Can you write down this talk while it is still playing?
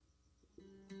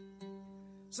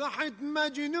صحت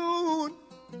مجنون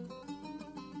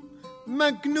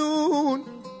مكنون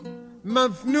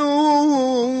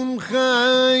مفنون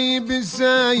خايب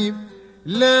سايب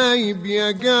لايب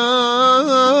يا قلبي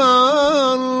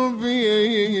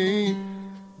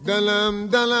دلم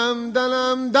دلم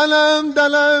دلم دلم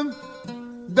دلم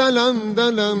دلم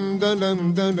دلم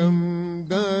دلم دلم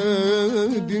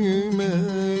دادما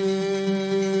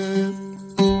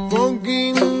فوق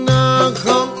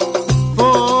النخل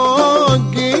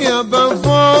فوق يابا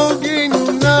فوق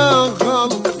النخل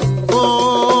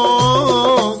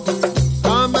فوق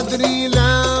ما ادري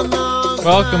لا ما.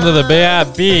 Welcome to the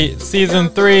Bayat Beat, Season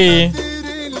 3.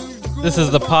 This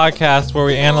is the podcast where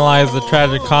we analyze the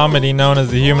tragic comedy known as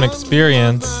the human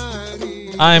experience.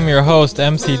 I'm your host,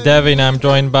 MC Devi, and I'm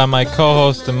joined by my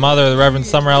co-host and mother, the Reverend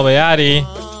Summer El-Bayati.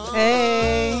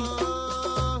 Hey.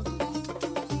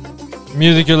 The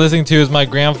music you're listening to is my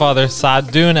grandfather,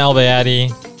 Sadun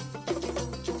El-Bayati.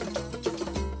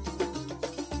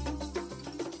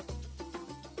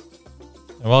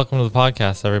 And welcome to the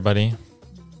podcast, everybody.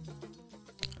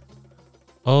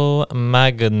 Oh my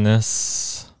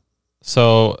goodness.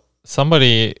 So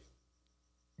somebody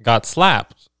got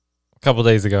slapped a couple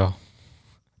days ago.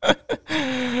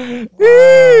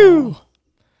 Woo!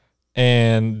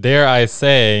 And dare I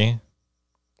say,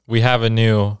 we have a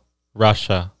new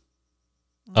Russia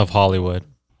of Hollywood.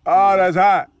 Oh, that's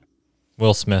hot.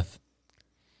 Will Smith.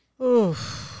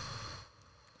 Oof.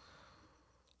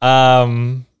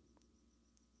 Yeah,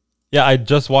 I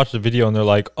just watched the video and they're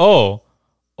like, oh,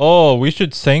 we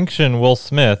should sanction Will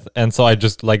Smith. And so I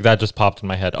just, like, that just popped in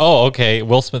my head. Oh, okay,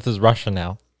 Will Smith is Russia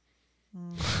now.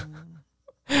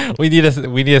 We need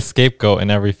a scapegoat in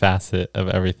every facet of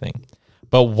everything.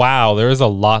 But wow, there is a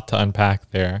lot to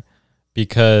unpack there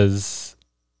because,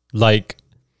 like,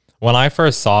 when I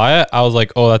first saw it, I was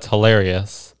like, oh, that's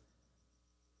hilarious.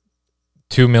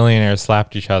 Two millionaires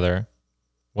slapped each other.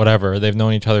 Whatever. They've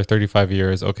known each other 35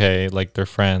 years. Okay, like, they're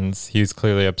friends. He's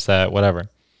clearly upset, whatever.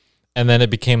 And then it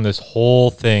became this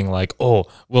whole thing like, oh,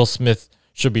 Will Smith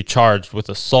should be charged with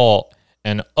assault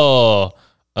and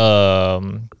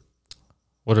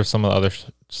what are some of the other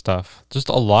stuff? Just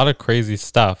a lot of crazy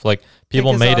stuff. Like,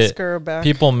 people made it.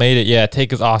 People made it. Yeah,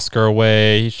 take his Oscar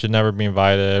away. He should never be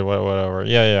invited. Whatever.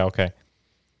 Yeah. Okay.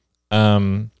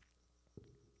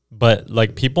 But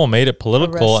like, people made it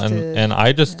political, and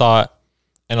I just thought,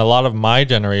 and a lot of my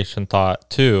generation thought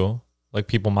too, like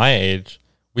people my age,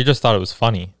 we just thought it was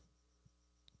funny.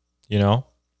 You know?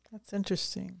 That's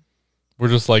interesting. We're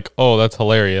just like, oh, that's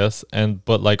hilarious,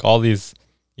 but like all these,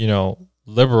 you know,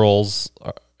 liberals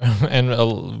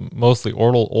and mostly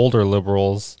older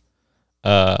liberals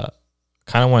kind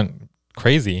of went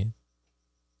crazy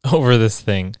over this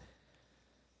thing.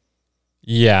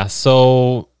 Yeah,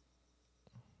 so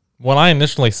when I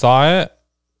initially saw it,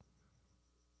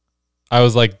 I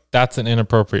was like, that's an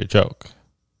inappropriate joke.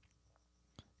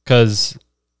 Because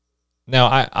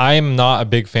now I'm not a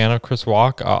big fan of Chris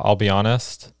Rock, I'll be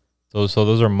honest. So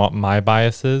those are my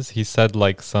biases. He said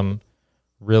like some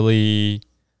really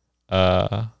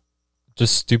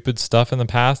just stupid stuff in the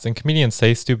past, and comedians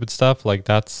say stupid stuff, like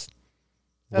that's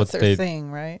what their thing,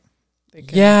 right?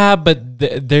 Yeah, but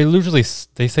they usually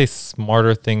say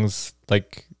smarter things.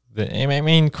 Like, I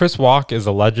mean, Chris Rock is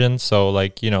a legend, so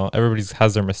like, you know, everybody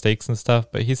has their mistakes and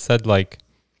stuff, but he said, like,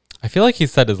 I feel like he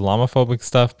said Islamophobic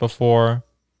stuff before,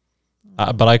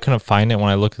 but I couldn't find it when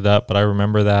I looked it up, but I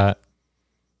remember that.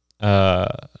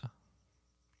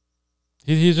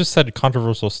 He just said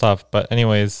controversial stuff, but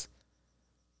anyways,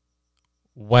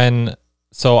 I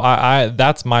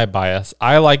that's my bias.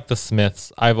 I like the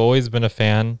Smiths. I've always been a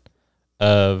fan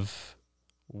of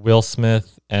Will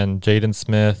Smith and Jaden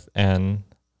Smith, and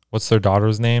what's their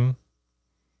daughter's name?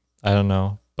 I don't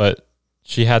know, but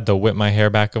she had the "Whip My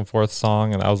Hair Back and Forth"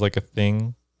 song, and that was like a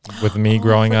thing with me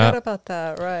growing up. I forgot about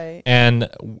that, right? And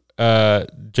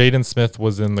Jaden Smith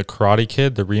was in The Karate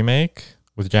Kid, the remake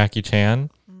with Jackie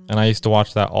Chan. And I used to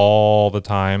watch that all the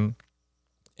time.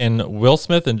 And Will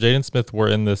Smith and Jaden Smith were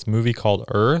in this movie called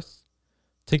Earth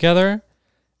together.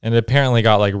 And it apparently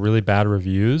got like really bad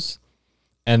reviews.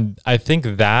 And I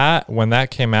think that when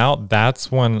that came out,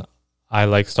 that's when I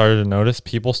like started to notice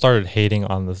people started hating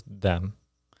on them.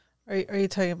 Are you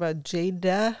talking about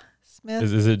Jada Smith?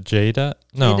 Is it Jada?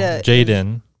 No,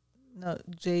 Jaden. No,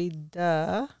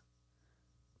 Jada.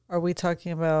 Are we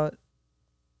talking about?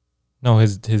 No,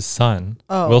 his son.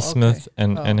 Oh, Will Smith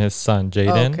and his son,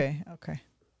 Jaden. Oh, okay.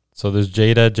 So there's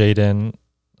Jaden.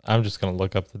 I'm just going to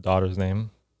look up the daughter's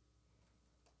name.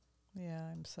 Yeah,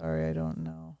 I'm sorry, I don't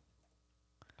know.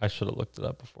 I should have looked it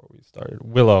up before we started.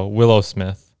 Willow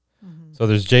Smith. Mm-hmm. So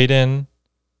there's Jaden.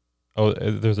 Oh,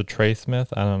 there's a Trey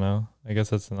Smith. I don't know. I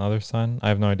guess that's another son. I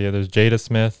have no idea. There's Jada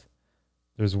Smith.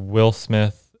 There's Will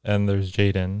Smith, and there's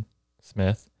Jaden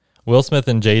Smith. Will Smith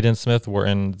and Jaden Smith were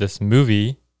in this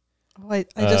movie. Oh, I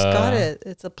just got it.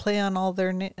 It's a play on all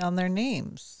their on their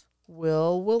names.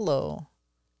 Willow.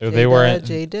 They were in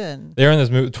Jaden. They were in this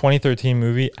 2013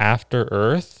 movie After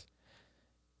Earth,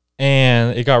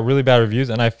 and it got really bad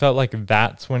reviews. And I felt like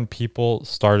that's when people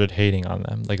started hating on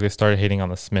them. Like they started hating on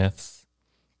the Smiths,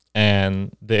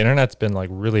 and the internet's been like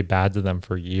really bad to them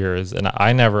for years. And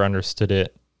I never understood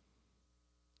it.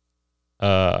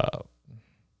 Yeah,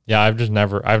 I've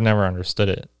never understood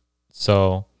it.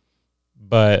 So,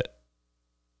 but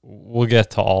we'll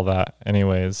get to all that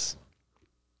anyways.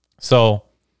 So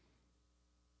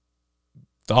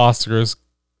the Oscars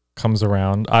comes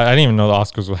around. I didn't even know the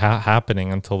Oscars were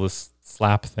happening until this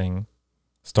slap thing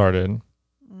started.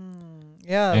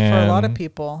 Yeah, for a lot of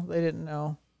people, they didn't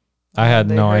know. I had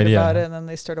no idea about it, and then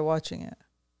they started watching it.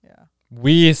 Yeah,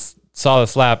 we saw the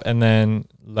slap, and then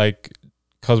like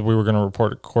because we were going to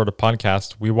record a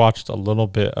podcast, we watched a little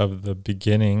bit of the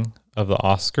beginning of the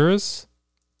Oscars.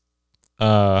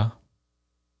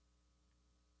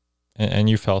 And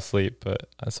you fell asleep, but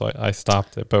so I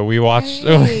stopped it. But we watched.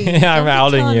 Hey, I'm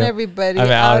outing you. Everybody, I'm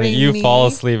outing you. me. Fall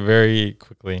asleep very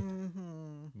quickly.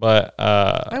 Mm-hmm. But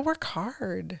I work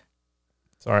hard.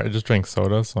 Sorry, I just drank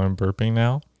soda, so I'm burping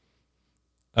now.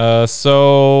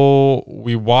 So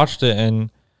we watched it, and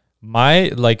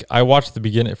I watched the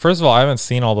beginning. First of all, I haven't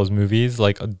seen all those movies.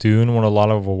 Like Dune won a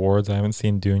lot of awards. I haven't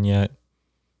seen Dune yet.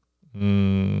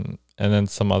 And then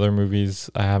some other movies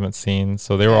I haven't seen.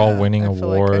 So they were all winning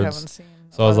awards. Like I haven't seen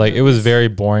so I was like, it was very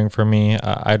boring for me.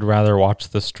 I'd rather watch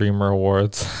the streamer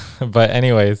awards. But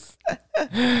anyways,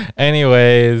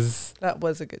 that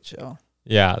was a good show.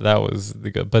 Yeah, that was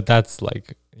the good. But that's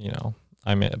like,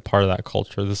 I'm a part of that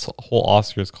culture. This whole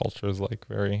Oscars culture is like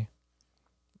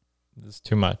it's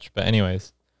too much. But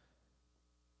anyways,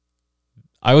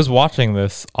 I was watching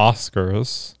this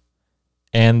Oscars,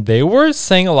 and they were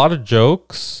saying a lot of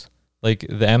jokes, like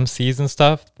the MCs and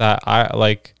stuff, that I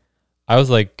was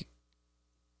like,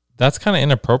 that's kind of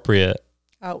inappropriate.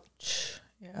 Ouch.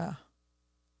 Yeah.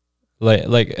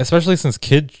 Like especially since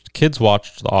kids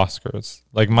watched the Oscars.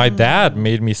 Like my dad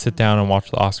made me sit down and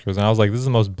watch the Oscars, and I was like, this is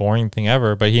the most boring thing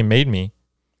ever, but he made me.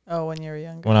 Oh, when you were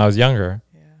younger. When I was younger.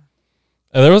 Yeah.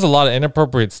 And there was a lot of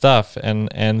inappropriate stuff,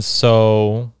 and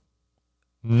so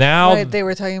now they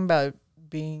were talking about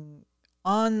being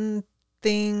on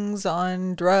things,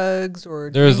 on drugs,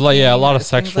 or there's a lot of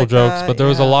sexual jokes, but there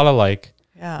was a lot of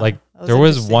there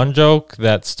was one joke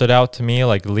that stood out to me,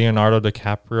 like Leonardo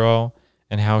DiCaprio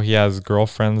and how he has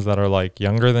girlfriends that are like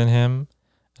younger than him,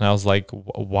 and I was like,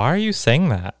 why are you saying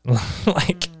that?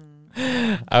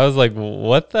 I was like,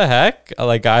 what the heck?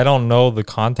 Like, I don't know the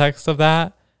context of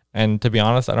that, and to be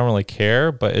honest, I don't really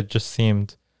care, but it just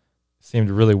seemed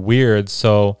really weird.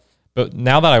 So, but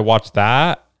now that I watched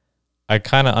that, I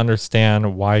kind of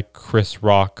understand why Chris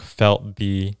Rock felt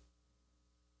the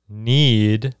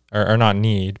need, or not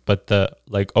need, but the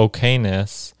like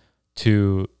okayness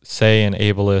to say an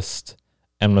ableist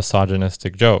and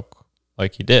misogynistic joke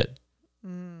like he did.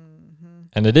 Mm-hmm.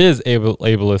 And it is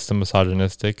ableist and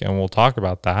misogynistic, and we'll talk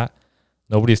about that.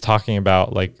 Nobody's talking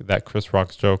about like that Chris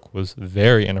Rock's joke was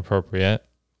very inappropriate.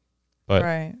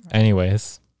 But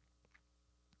anyways.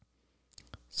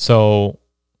 So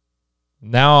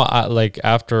now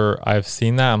after I've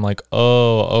seen that, I'm like,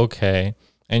 oh, okay.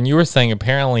 And you were saying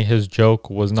apparently his joke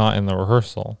was not in the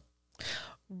rehearsal.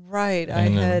 Right.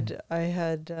 And I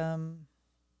had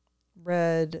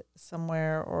read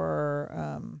somewhere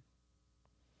or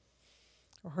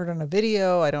heard on a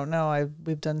video. I don't know.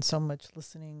 We've done so much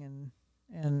listening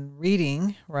and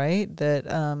reading, right?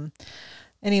 That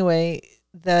anyway,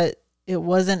 that it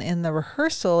wasn't in the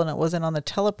rehearsal and it wasn't on the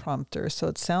teleprompter. So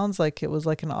it sounds like it was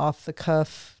like an off the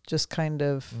cuff, just kind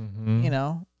of,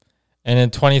 And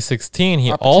in 2016,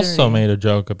 he also made a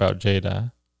joke about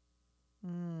Jada,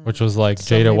 which was like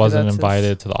Jada wasn't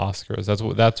invited to the Oscars.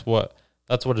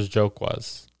 That's what his joke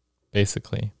was,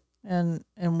 basically. And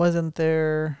wasn't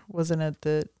it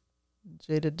that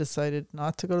Jada decided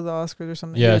not to go to the Oscars or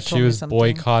something? Yeah, she was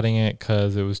boycotting it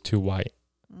because it was too white.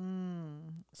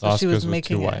 So she was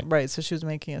making it right. So she was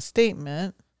making a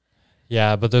statement.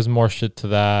 Yeah, but there's more shit to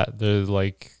that. There's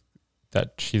like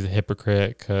that she's a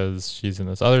hypocrite because she's in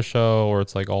this other show, or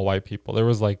it's like all white people. There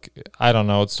was like, I don't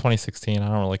know. It's 2016. I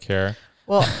don't really care.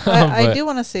 Well, I do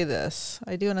want to say this.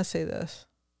 I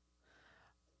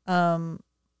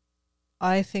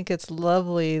think it's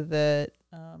lovely that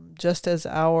just as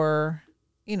our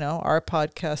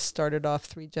podcast started off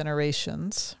 3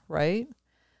 generations, right?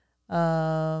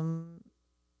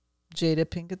 Jada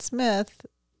Pinkett Smith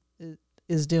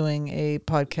is doing a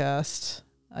podcast.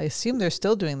 I assume they're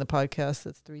still doing the podcast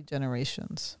that's 3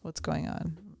 generations. What's going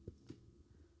on?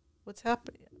 What's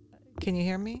happening? Can you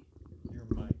hear me? Your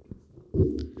mic.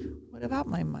 What about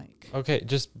my mic? Okay,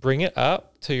 just bring it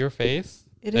up to your face.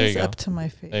 It There is you go. up to my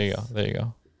face. There you go. There you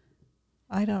go.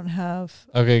 I don't have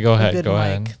Okay, go a ahead. good Go mic.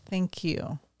 ahead. Thank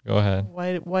you. Go ahead.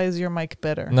 Why is your mic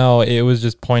better? No, it was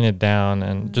just pointed down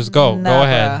and just go. Go Never.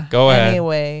 ahead. Go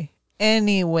ahead.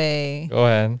 Anyway. Go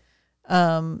ahead.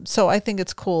 So I think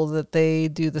it's cool that they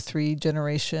do the 3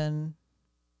 generation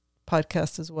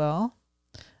podcast as well.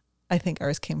 I think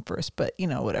ours came first, but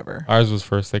whatever. Ours was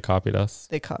first. They copied us.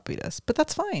 They copied us, but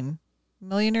that's fine.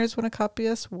 Millionaires want to copy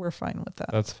us. We're fine with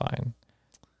that. That's fine.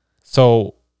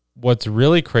 So what's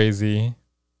really crazy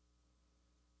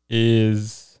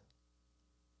is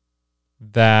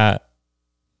that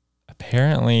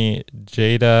apparently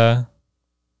Jada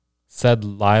said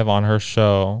live on her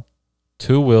show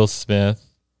to Will Smith,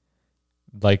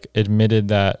 like admitted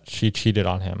that she cheated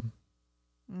on him.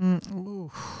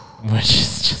 Which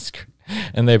is just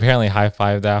and they apparently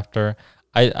high-fived after.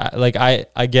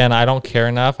 I don't care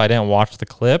enough. I didn't watch the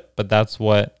clip, but that's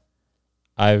what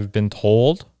I've been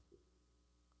told.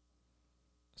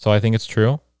 So I think it's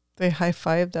true. They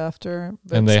high-fived after,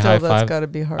 but And they still that's high-fived. got to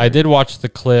be hard. I did watch the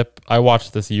clip. I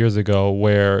watched this years ago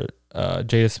where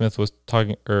Jada Smith was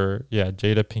talking,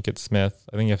 Jada Pinkett Smith,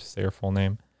 I think you have to say her full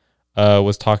name,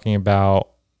 was talking about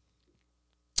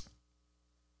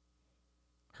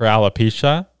her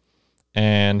alopecia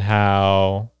and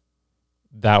how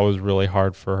that was really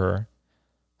hard for her.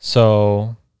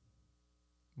 So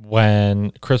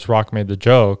when Chris Rock made the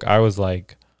joke, I was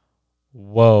like,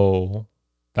 whoa,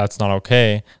 that's not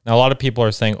okay. Now, a lot of people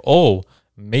are saying, oh,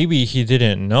 maybe he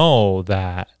didn't know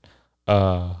that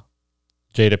Jada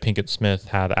Pinkett Smith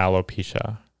had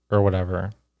alopecia or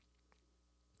whatever.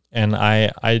 And I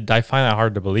find that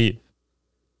hard to believe.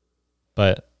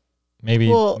 But maybe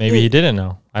he didn't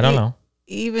know. I don't know.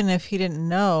 Even if he didn't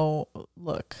know,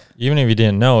 look. Even if he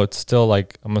didn't know, it's still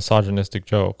like a misogynistic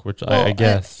joke, which I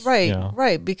guess.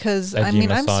 Right. Because, I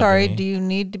mean, I'm sorry. Do you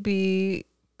need to be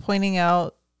pointing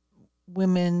out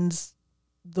the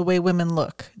way women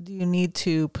look? Do you need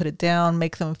to put it down,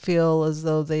 make them feel as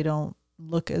though they don't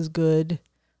look as good,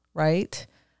 right?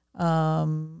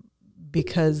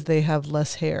 Because they have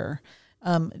less hair.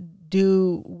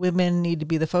 Do women need to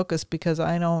be the focus? Because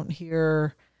I don't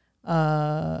hear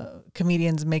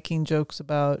comedians making jokes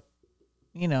about,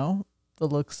 the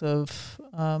looks of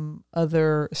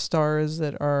other stars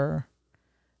that are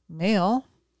male,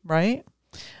 right?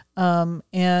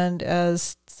 And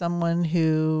as someone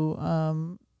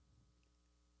who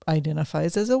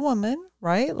identifies as a woman,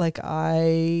 right? Like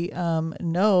I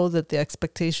know that the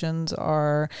expectations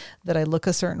are that I look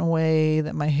a certain way,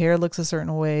 that my hair looks a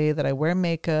certain way, that I wear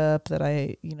makeup, that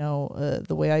I,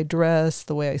 the way I dress,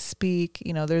 the way I speak,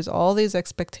 there's all these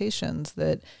expectations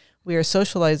that we are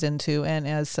socialized into. And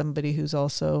as somebody who's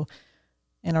also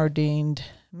an ordained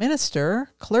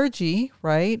minister, clergy,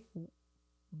 right?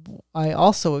 I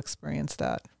also experienced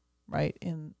that, right?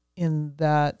 In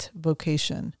that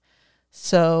vocation.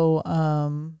 So,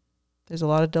 there's a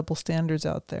lot of double standards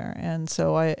out there. And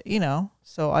so I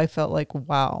felt like,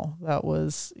 wow, that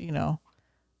was,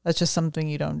 that's just something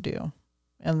you don't do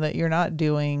and that you're not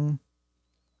doing.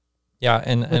 Yeah.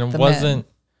 And it wasn't,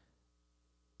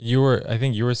 I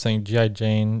think you were saying G.I.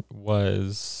 Jane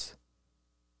was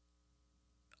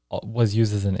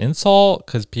used as an insult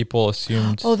because people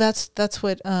assumed. Oh, that's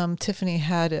what Tiffany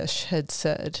Haddish had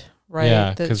said, right?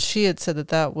 Yeah, that she had said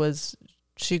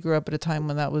she grew up at a time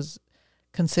when that was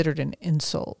considered an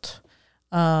insult.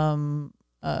 Because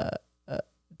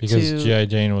G.I.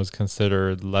 Jane was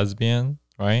considered lesbian,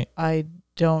 right? I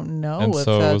don't know. And if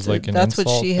so that's it was like an that's what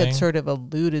insult she had thing? sort of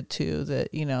alluded to,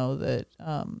 that that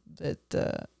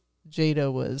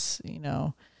Jada was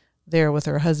there with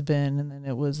her husband, and then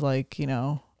it was like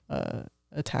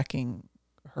attacking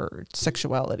her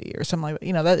sexuality or something like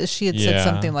that. That she had said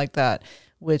something like that,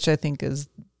 which I think is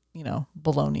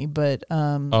baloney. But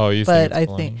you but think I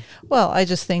baloney? think I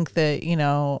just think that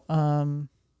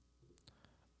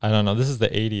I don't know. This is the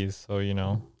 80s, so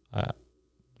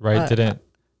right? Didn't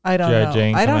I don't G.I. know.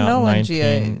 Jane I come don't out know in when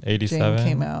G.I. 1987? Jane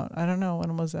came out. I don't know,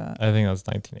 when was that? I think that was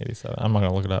 1987. I'm not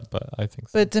gonna look it up, but I think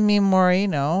so. But Demi Moore,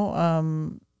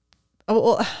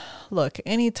 look,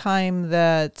 anytime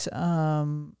that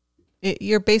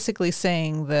you're basically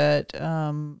saying that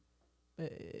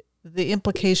the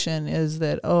implication is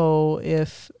that,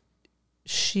 if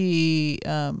she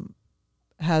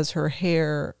has her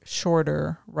hair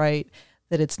shorter, right,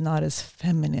 that it's not as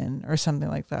feminine or something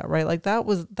like that, right? Like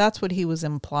that's what he was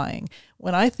implying.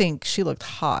 When I think she looked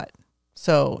hot.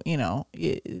 So,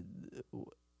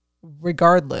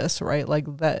 regardless, right?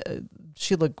 Like that,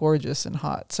 she looked gorgeous and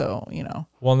hot. So,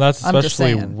 Well, and that's I'm just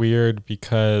especially saying. weird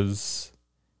because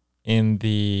in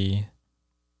the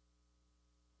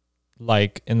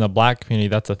Black community,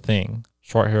 that's a thing.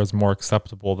 Short hair is more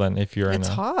acceptable than if you're it's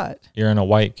hot. you're in a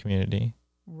white community.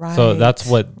 Right. So that's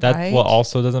what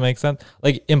also doesn't make sense.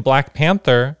 Like in Black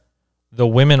Panther, the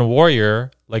women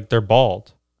warrior, like they're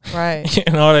bald. Right. You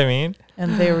know what I mean?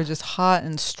 And they were just hot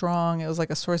and strong. It was like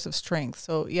a source of strength.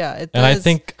 So yeah, it does. And I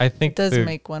think it does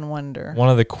make one wonder. One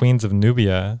of the queens of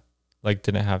Nubia, like,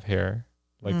 didn't have hair,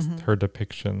 like her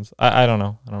depictions. I don't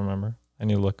know. I don't remember. I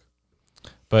need to look.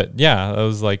 But yeah, that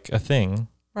was like a thing.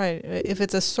 Right. If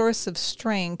it's a source of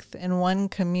strength in one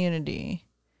community,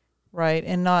 right,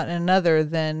 and not in another,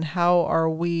 then how are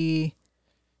we?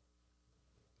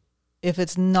 If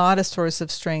it's not a source of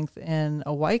strength in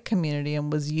a white community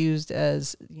and was used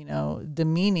as,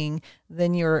 demeaning,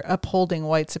 then you're upholding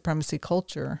white supremacy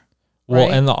culture. Well,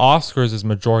 right? and the Oscars is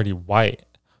majority white.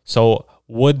 So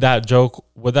would that joke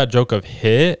have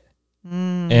hit?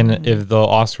 And if the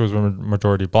Oscars were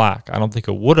majority Black? I don't think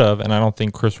it would have, and I don't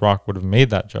think Chris Rock would have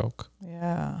made that joke.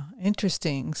 Yeah,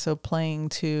 interesting. So playing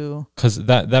to, because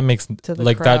that makes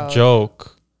like crowd. That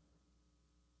joke.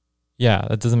 Yeah,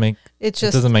 that doesn't make it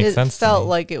doesn't make sense. It felt to me.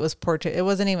 like it was it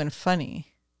wasn't even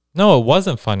funny. No, it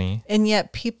wasn't funny. And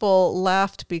yet people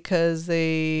laughed because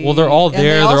they. Well, they're all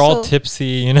there. They're all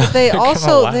tipsy. They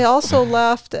also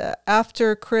laughed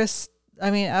after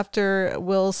after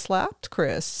Will slapped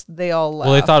Chris. They all laughed.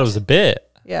 Well, they thought it was a bit.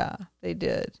 Yeah, they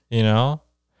did.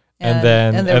 And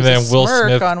then Will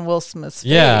Smith on Will Smith's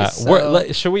face. Yeah,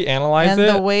 so, should we analyze and it?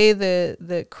 And the way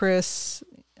that Chris,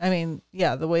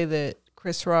 the way that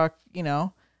Chris Rock,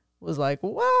 was like,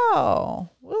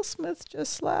 wow, Will Smith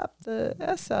just slapped the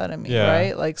S out of me,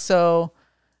 right? Like, so,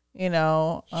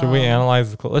 Should we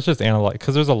analyze let's just analyze,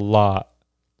 because there's a lot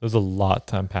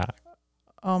to unpack.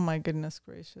 Oh my goodness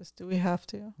gracious. Do we have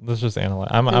to? Let's just analyze.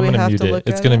 I'm going to mute it.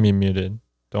 It's going to be muted.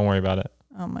 Don't worry about it.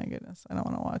 Oh my goodness. I don't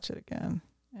want to watch it again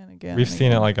and again. We've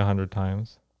seen it like 100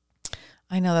 times.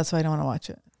 I know, that's why I don't want to watch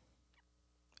it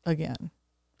again.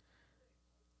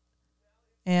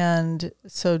 And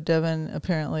so Devin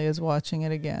apparently is watching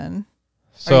it again.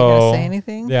 So, are you going to say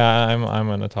anything? Yeah, I'm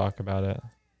going to talk about it.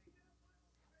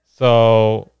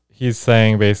 So he's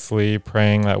saying, basically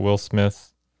praying that Will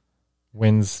Smith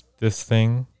wins this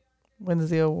thing. Wins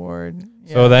the award.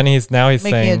 Yeah. So then he's making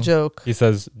saying a joke. He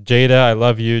says, Jada, I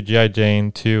love you. G.I.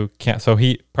 Jane 2 can't. So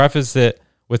he prefaced it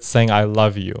with saying, I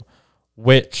love you,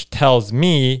 which tells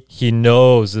me he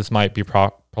knows this might be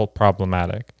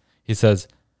problematic. He says,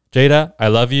 Jada, I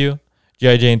love you.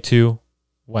 G.I. Jane 2,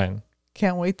 when?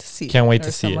 Can't wait to see it. Can't wait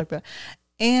to see it. Like that.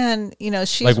 And,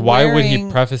 she's like, why would he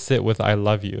preface it with I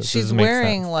love you? She's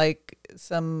wearing like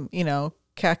some,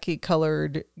 khaki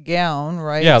colored gown,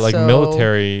 right? Yeah, like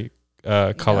military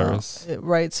colors.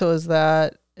 Right. So is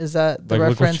that the like,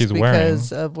 reference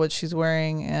because of what she's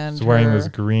wearing? And she's wearing this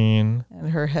green. And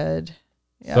her head.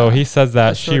 Yeah. So he says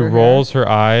that she rolls her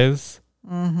eyes,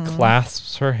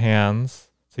 clasps her hands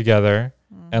together,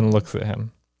 and looks at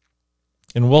him.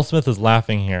 And Will Smith is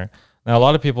laughing here. Now, a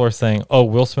lot of people are saying, oh,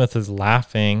 Will Smith is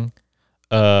laughing.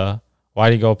 Why'd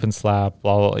he go up and slap?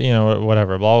 Blah, blah,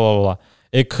 whatever, blah, blah, blah.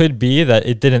 It could be that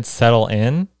it didn't settle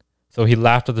in. So he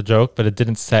laughed at the joke, but it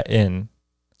didn't set in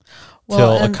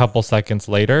till a couple seconds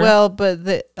later. Well,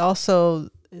 but also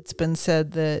it's been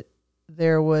said that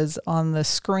there was on the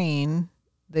screen,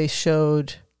 they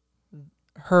showed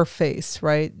her face,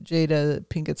 right? Jada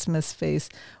Pinkett Smith's face,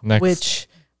 which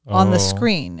on the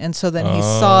screen. And so then he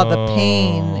saw the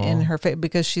pain in her face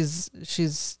because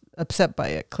she's upset by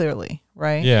it, clearly,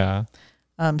 right? Yeah.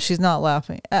 She's not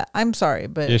laughing. I'm sorry,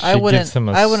 but yeah, I wouldn't. Gives him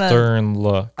a stern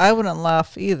look. I wouldn't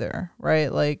laugh either,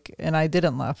 right? Like, and I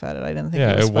didn't laugh at it. I didn't think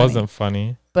it was funny. Wasn't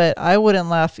funny. But I wouldn't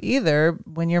laugh either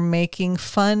when you're making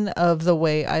fun of the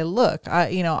way I look.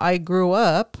 I grew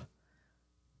up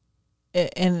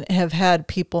and have had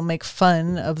people make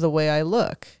fun of the way I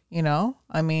look.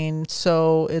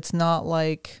 So it's not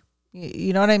like,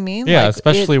 you know what I mean? Yeah, like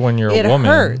especially when you're a woman.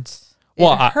 It hurts.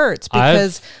 Well, it hurts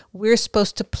because we're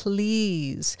supposed to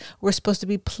please. We're supposed to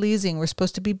be pleasing. We're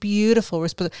supposed to be beautiful.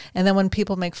 And then when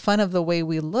people make fun of the way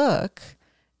we look,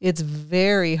 it's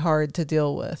very hard to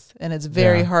deal with. And it's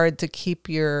very hard to keep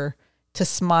to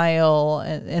smile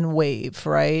and wave,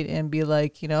 right? And be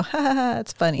like, ha,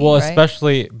 it's funny. Well, right?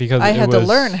 Especially because I had to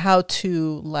learn how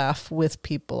to laugh with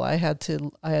people. I had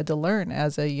to learn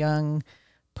as a young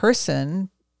person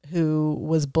who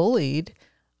was bullied.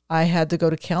 I had to go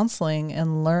to counseling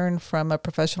and learn from a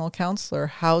professional counselor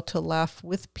how to laugh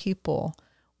with people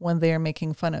when they are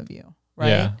making fun of you, right?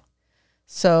 Yeah.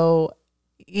 So,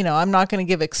 I'm not going to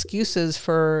give excuses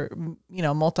for,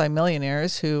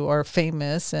 multimillionaires who are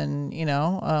famous and,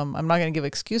 I'm not going to give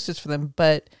excuses for them,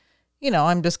 but,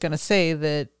 I'm just going to say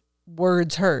that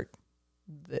words hurt.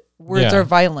 Words are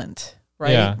violent,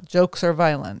 right? Yeah. Jokes are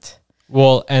violent.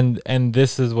 Well, and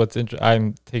this is what's interesting.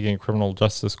 I'm taking a criminal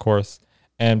justice course,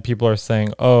 and people are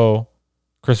saying, oh,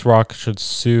 Chris Rock should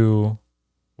sue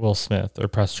Will Smith or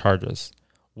press charges.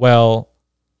 Well,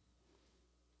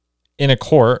 in a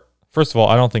court, first of all,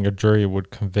 I don't think a jury would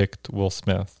convict Will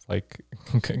Smith. Like,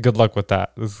 good luck with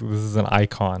that. This is an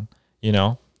icon,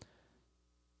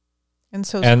 And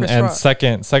so is Chris Rock.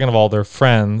 second of all, they're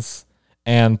friends.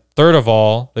 And third of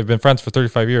all, they've been friends for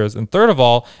 35 years. And third of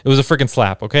all, it was a freaking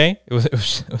slap, okay? It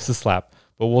was a slap.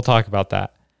 But we'll talk about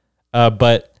that.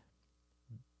 But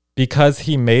because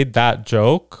he made that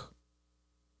joke,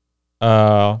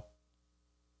 under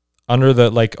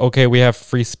the, okay, we have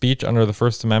free speech under the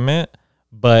First Amendment,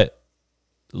 but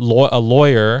a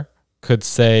lawyer could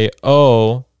say,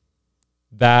 oh,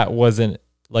 that wasn't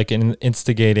like an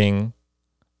instigating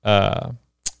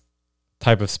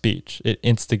type of speech. It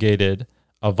instigated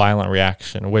a violent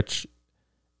reaction, which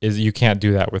is, you can't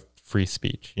do that with free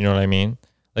speech. You know what I mean?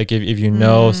 Like if you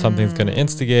know something's going to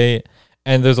instigate,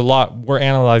 and there's a lot, we're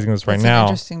analyzing this right That's now. An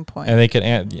interesting point. And they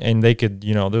could,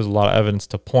 there's a lot of evidence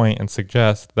to point and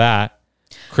suggest that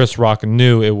Chris Rock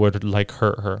knew it would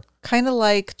hurt her. Kind of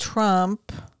like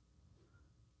Trump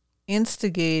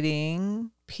instigating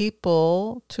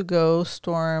people to go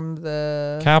storm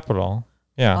the Capitol.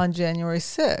 Yeah. On January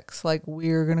 6th. Like,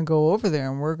 we're going to go over there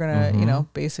and we're going to,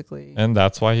 basically. And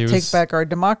that's why he was. Take back our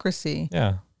democracy.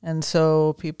 Yeah. And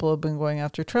so people have been going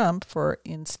after Trump for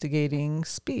instigating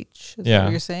speech. Is that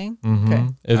what you're saying? Mm-hmm. Okay.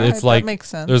 It's that makes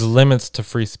sense. There's limits to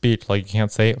free speech. Like, you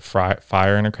can't say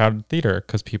fire in a crowded theater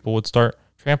because people would start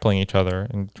trampling each other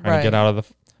and trying to get out of the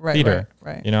theater.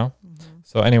 Right.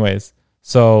 So anyways,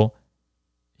 so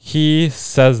he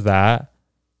says that.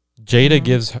 Jada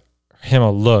gives him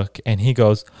a look and he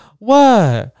goes,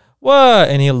 what?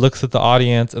 And he looks at the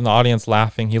audience and the audience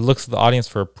laughing. He looks at the audience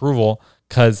for approval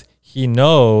because he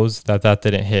knows that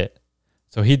didn't hit.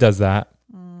 So he does that.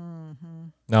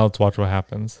 Now let's watch what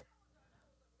happens.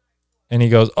 And he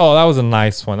goes, oh, that was a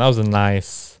nice one. That was a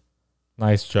nice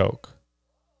joke.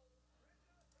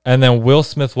 And then Will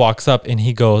Smith walks up and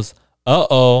he goes,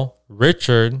 uh-oh,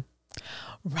 Richard.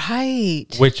 Right.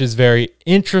 Which is very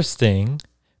interesting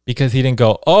because he didn't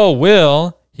go, oh,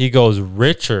 Will. He goes,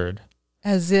 Richard.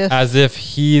 As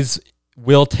if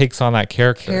Will takes on that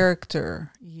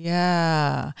character.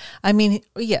 Yeah. I mean,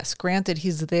 yes, granted,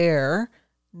 he's there,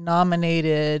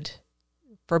 nominated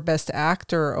for Best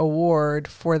Actor award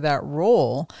for that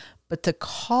role, but to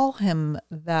call him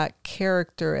that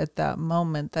character at that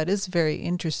moment, that is very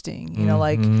interesting.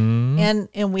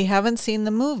 And we haven't seen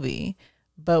the movie,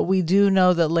 but we do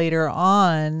know that later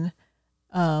on,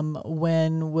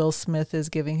 when Will Smith is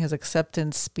giving his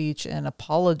acceptance speech and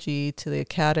apology to the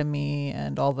Academy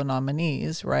and all the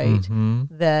nominees, right,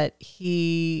 that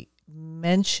he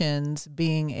mentions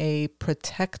being a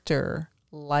protector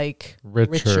like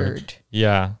Richard.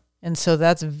 Yeah. And so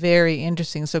that's very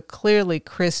interesting. So clearly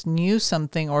Chris knew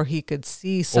something, or he could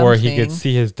see something. Or he could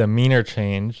see his demeanor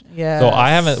change. Yeah.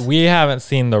 So we haven't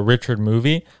seen the Richard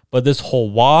movie, but this whole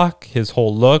walk, his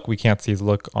whole look, we can't see his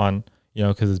look on,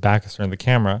 because his back is turned to the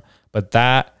camera, but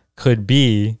that could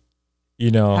be,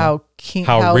 how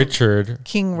Richard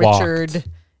King walked. Richard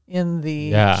in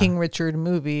the King Richard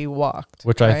movie walked.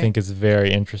 Which I think is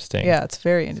very interesting. Yeah, it's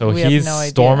very interesting. So he's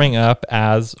storming up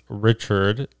as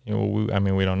Richard. We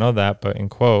don't know that, but in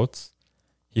quotes,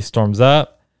 he storms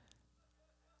up.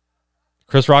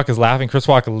 Chris Rock is laughing. Chris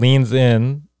Rock leans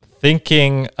in,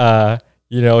 thinking,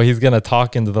 he's going to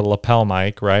talk into the lapel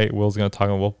mic, right? Will's going to talk,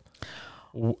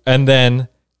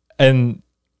 and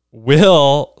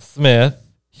Will Smith,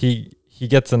 he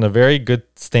gets in a very good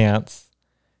stance.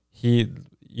 He,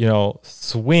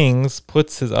 swings,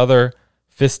 puts his other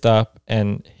fist up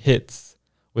and hits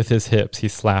with his hips. He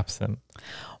slaps him.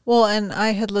 Well, and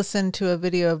I had listened to a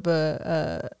video of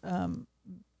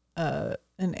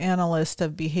an analyst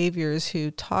of behaviors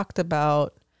who talked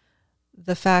about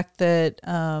the fact that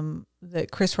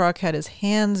that Chris Rock had his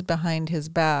hands behind his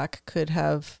back could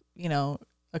have,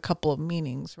 a couple of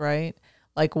meanings, right?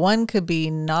 Like, one could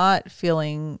be not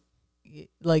feeling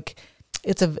like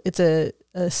it's a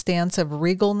stance of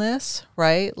regalness,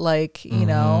 right? Like,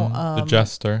 the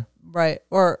jester. Right.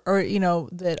 Or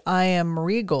that I am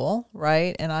regal,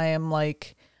 right? And I am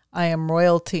like, I am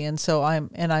royalty, and so I'm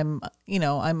I'm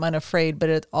unafraid. But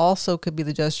it also could be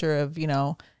the gesture of,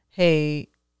 hey,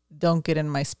 don't get in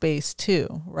my space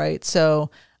too, right?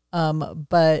 So,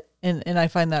 but I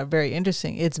find that very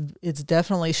interesting. It's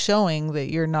definitely showing that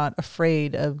you're not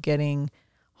afraid of getting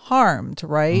harmed,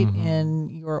 right, in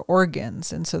your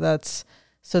organs, and so that's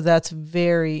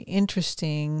very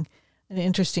interesting, an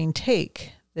interesting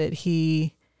take that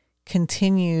he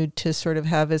continued to sort of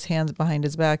have his hands behind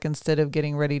his back instead of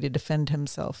getting ready to defend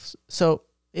himself. So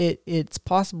it's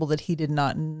possible that he did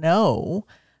not know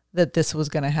that this was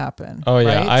going to happen. Oh,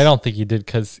 yeah. Right? I don't think he did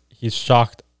because he's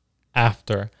shocked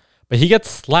after. But he gets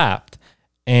slapped.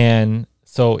 And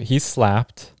so he's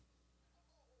slapped.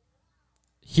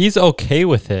 He's okay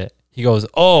with it. He goes,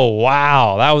 oh,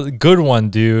 wow. That was a good one,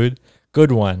 dude.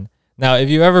 Good one. Now, if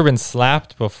you've ever been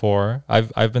slapped before,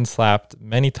 I've been slapped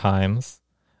many times.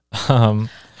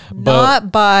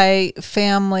 Not by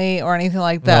family or anything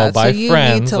like that. No, by so you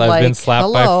friends. Need to I've been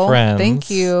slapped by friends. Thank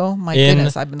you. My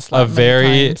goodness, I've been slapped a very,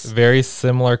 many times. very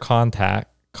similar context.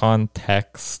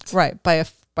 Right, by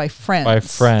friends. By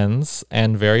friends,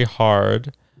 and very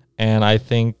hard. And I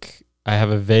think I have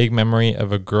a vague memory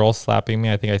of a girl slapping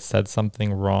me. I think I said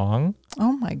something wrong.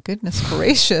 Oh my goodness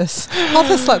gracious! All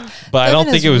the slap. But I don't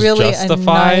think it was really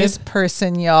justified. A nice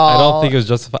person, y'all. I don't think it was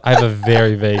justified. I have a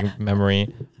very vague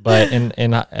memory. But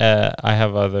I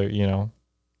have other,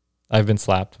 I've been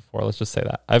slapped before. Let's just say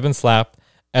that I've been slapped.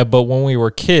 But when we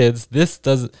were kids, this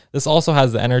also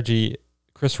has the energy.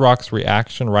 Chris Rock's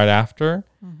reaction right after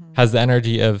has the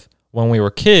energy of when we were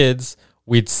kids,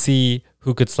 we'd see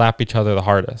who could slap each other the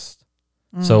hardest.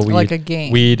 So like a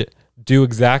game. We'd do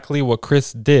exactly what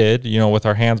Chris did, with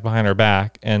our hands behind our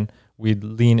back, and we'd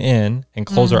lean in and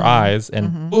close our eyes,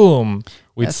 and boom,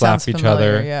 we'd slap each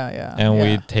other. Yeah. And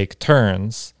we'd take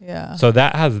turns. Yeah. So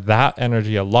that has that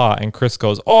energy a lot. And Chris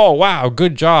goes, oh, wow,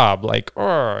 good job. Like,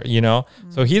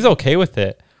 So he's okay with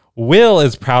it. Will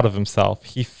is proud of himself.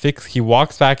 He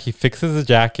walks back, he fixes his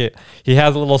jacket. He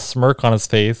has a little smirk on his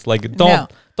face. Like,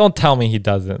 don't tell me he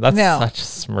doesn't. That's such a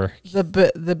smirk.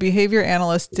 The behavior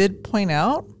analyst did point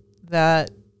out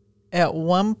that at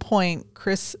one point,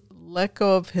 Chris let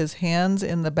go of his hands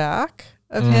in the back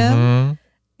of him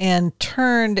and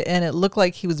turned, and it looked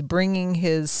like he was bringing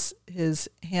his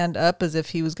hand up as if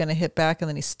he was going to hit back, and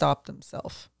then he stopped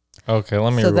himself. Okay,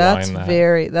 let me rewind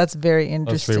that. That's very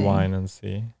interesting. Let's rewind and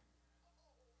see.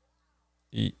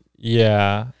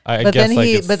 Yeah, but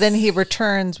then he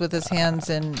returns with his hands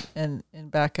in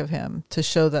back of him to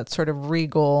show that sort of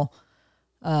regal,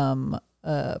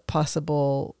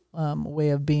 possible way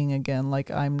of being again.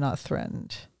 Like, I'm not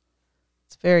threatened.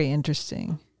 It's very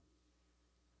interesting.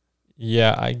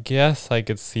 Yeah, I guess I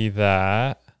could see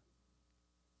that.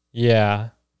 Yeah.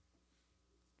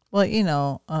 Well,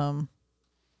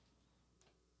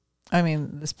 I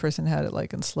mean, this person had it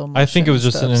like in slow motion. I think it was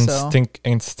just an stuff,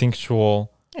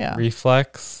 instinctual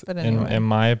reflex, but anyway. in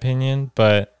my opinion.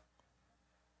 But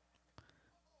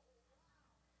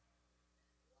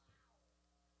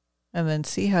and then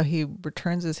see how he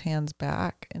returns his hands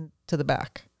back and to the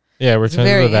back. Yeah, returns to the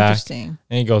back. Very interesting.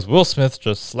 And he goes, Will Smith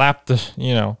just slapped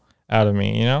the, out of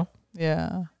me,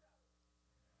 Yeah.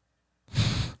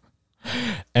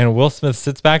 And Will Smith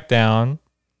sits back down.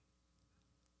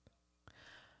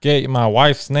 Get my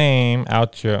wife's name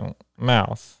out your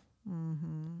mouth.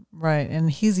 Right,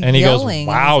 and he's and yelling. He goes,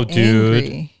 wow, dude.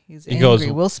 Angry. He's angry. Goes,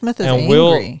 Will Smith is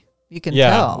angry. You can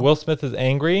tell. Yeah, Will Smith is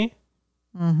angry.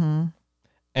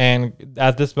 And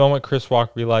at this moment, Chris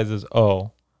Rock realizes,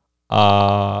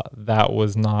 that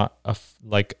was not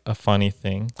a funny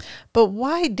thing. But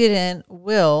why didn't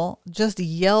Will just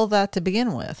yell that to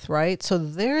begin with, right? So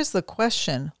there's the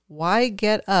question. Why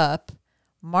get up,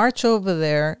 march over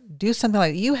there, do something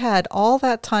like that? You had all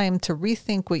that time to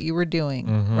rethink what you were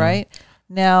doing, right?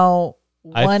 Now,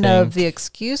 one of the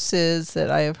excuses that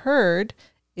I have heard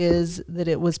is that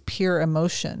it was pure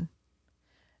emotion.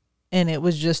 And it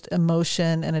was just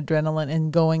emotion and adrenaline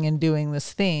and going and doing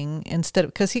this thing instead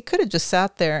of, because he could have just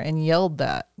sat there and yelled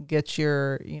that, get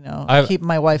your, keep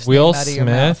my wife's name out of your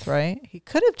mouth, right? He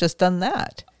could have just done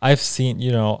that. I've seen,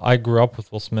 I grew up with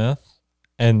Will Smith,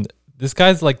 and this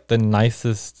guy's like the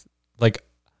nicest, like,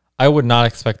 I would not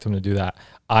expect him to do that.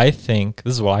 This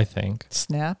is what I think.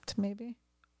 Snapped, maybe?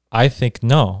 I think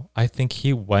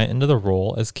he went into the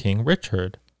role as King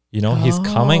Richard. He's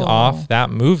coming off that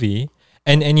movie.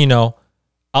 And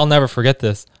I'll never forget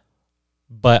this,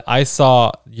 but I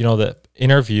saw, the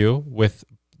interview with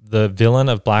the villain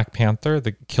of Black Panther,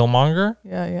 the Killmonger.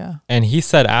 Yeah. And he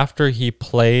said after he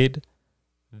played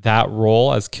that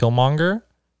role as Killmonger,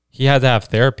 he had to have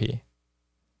therapy.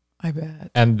 I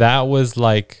bet. And that was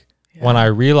like when I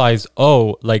realized,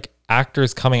 oh, like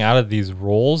actors coming out of these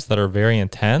roles that are very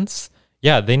intense,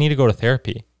 yeah, they need to go to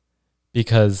therapy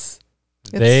because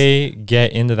they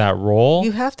get into that role.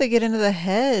 You have to get into the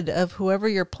head of whoever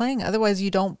you're playing. Otherwise, you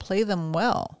don't play them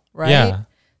well, right? Yeah.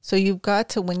 So you've got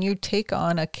to, when you take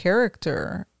on a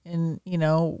character and,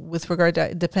 with regard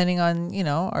to, depending on,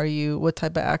 what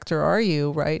type of actor are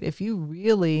you, right? If you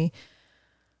really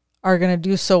are going to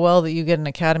do so well that you get an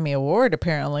Academy Award,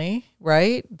 apparently,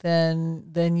 right? Then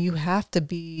you have to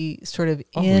be sort of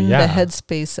in the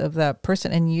headspace of that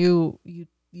person, and you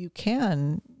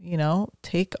can,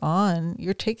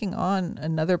 you're taking on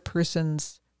another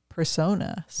person's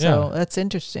persona. So that's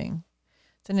interesting.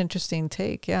 It's an interesting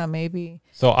take. Yeah, maybe.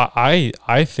 So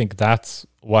I think that's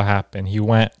what happened. He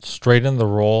went straight in the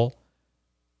role,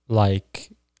 and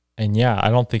I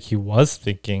don't think he was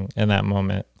thinking in that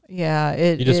moment. Yeah,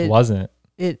 he just wasn't.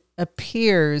 It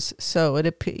appears so.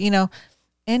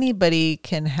 Anybody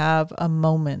can have a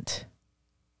moment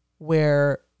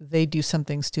where they do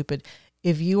something stupid.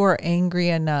 If you are angry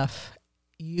enough,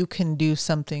 you can do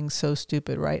something so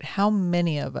stupid, right? How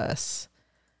many of us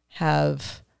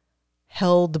have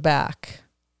held back,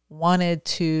 wanted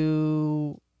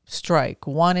to strike,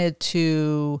 wanted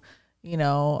to,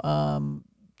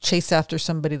 chase after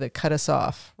somebody that cut us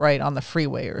off, right, on the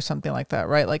freeway or something like that,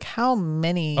 right? Like how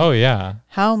many? Oh, yeah.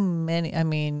 How many? I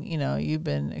mean, you've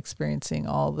been experiencing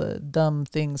all the dumb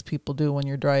things people do when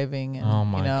you're driving. And, oh,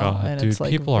 my God. And dude, it's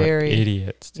like people are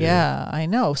idiots, dude. Yeah, I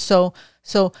know. So,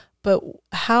 but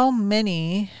how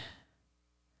many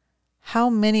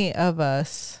of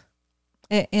us,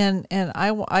 and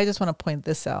I just want to point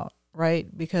this out, right?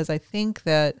 Because I think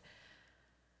that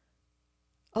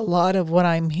a lot of what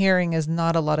I'm hearing is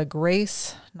not a lot of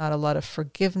grace, not a lot of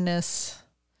forgiveness,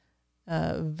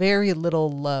 very little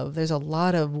love. There's a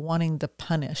lot of wanting to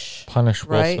punish.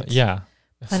 Right? Yeah.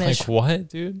 It's punish. Like, what,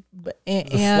 dude?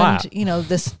 And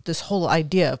this whole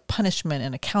idea of punishment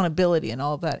and accountability and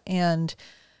all of that. And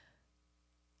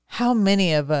how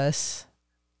many of us,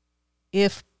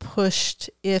 if pushed,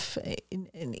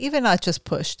 and even not just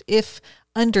pushed, if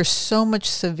under so much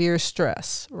severe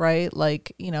stress, right?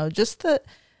 Like, just the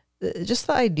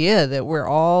idea that we're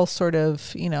all sort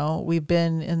of, we've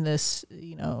been in this,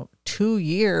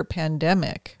 2-year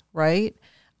pandemic, right?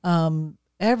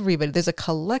 Everybody, there's a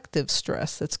collective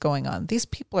stress that's going on. These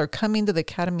people are coming to the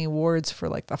Academy Awards for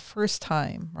like the first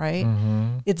time, right?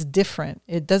 Mm-hmm. It's different.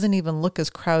 It doesn't even look as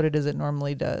crowded as it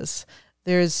normally does.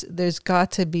 There's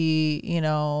got to be,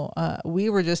 we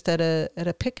were just at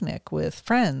a picnic with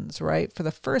friends, right? For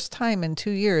the first time in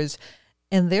 2 years.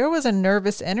 And there was a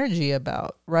nervous energy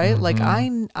about, right? Mm-hmm.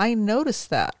 Like I noticed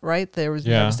that, right? There was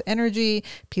nervous energy,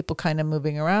 people kind of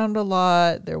moving around a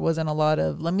lot. There wasn't a lot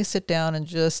of, let me sit down and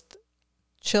just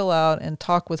chill out and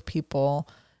talk with people,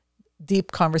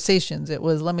 deep conversations. It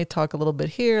was, let me talk a little bit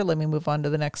here, let me move on to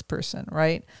the next person,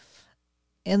 right?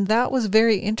 And that was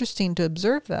very interesting to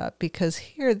observe that, because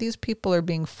here these people are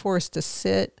being forced to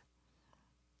sit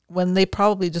when they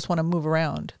probably just want to move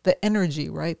around. The energy,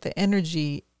 right? The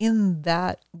energy in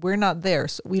that, we're not there,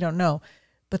 so we don't know.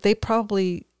 But they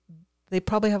probably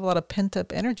have a lot of pent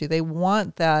up energy. They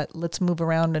want that, let's move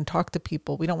around and talk to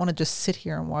people. We don't want to just sit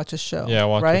here and watch a show. Yeah,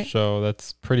 watch right? a show.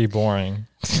 That's pretty boring.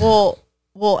 Well,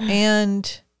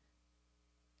 and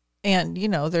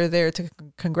they're there to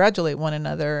congratulate one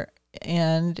another.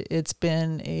 And it's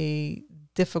been a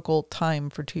difficult time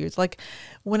for 2 years. Like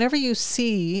whenever you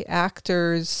see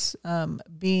actors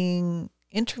being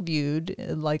interviewed,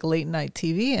 like late night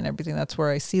TV and everything, that's where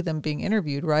I see them being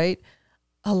interviewed, right?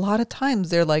 A lot of times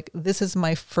they're like, this is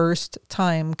my first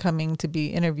time coming to be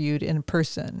interviewed in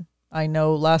person. I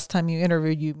know last time you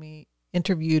interviewed me,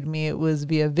 it was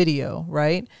via video,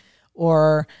 right?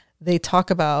 Or they talk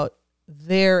about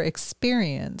their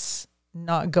experience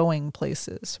not going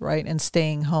places, right? And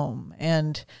staying home.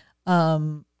 And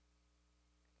so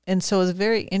it's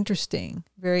very interesting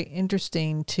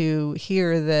to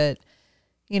hear that,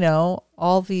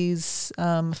 all these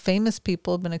famous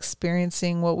people have been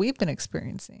experiencing what we've been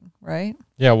experiencing, right?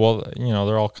 Yeah, well,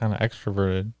 they're all kind of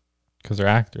extroverted because they're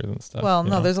actors and stuff. Well,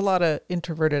 no, there's a lot of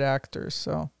introverted actors.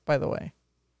 So, by the way,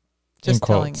 just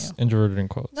telling you. Introverted in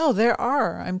quotes. No, there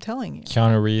are. I'm telling you.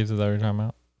 Keanu Reeves, is that what you're talking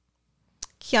about?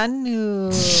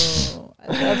 Keanu.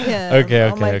 I love him. Okay.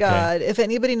 Oh my God. If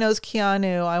anybody knows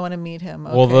Keanu, I want to meet him.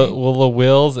 Okay. Well, the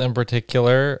Wills in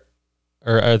particular,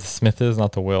 or the Smiths,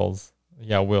 not the Wills.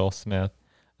 Yeah, Will Smith.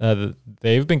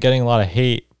 They've been getting a lot of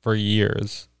hate for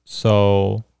years.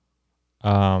 So,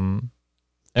 and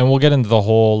we'll get into the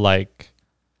whole, like,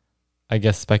 I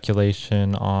guess,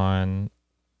 speculation on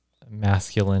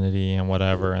masculinity and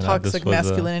whatever, and that this toxic was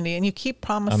masculinity, and you keep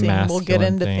promising we'll get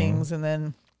into thing. things, and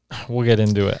then we'll get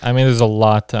into it. I mean, there's a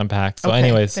lot to unpack. So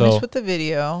anyway, finish with the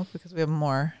video because we have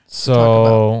more.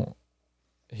 So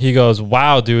he goes,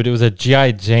 "Wow, dude, it was a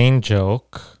G.I. Jane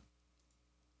joke,"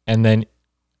 and then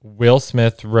Will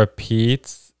Smith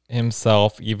repeats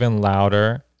himself even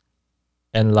louder,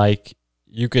 and like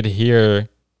you could hear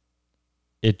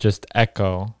it just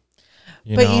echo.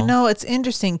 You know, it's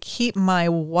interesting. Keep my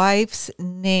wife's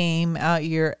name out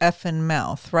your effing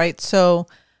mouth, right? So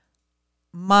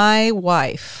my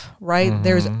wife, right? Mm-hmm.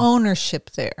 There's ownership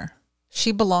there.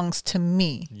 She belongs to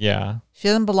me. Yeah. She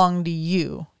doesn't belong to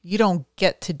you. You don't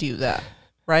get to do that,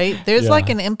 right? There's like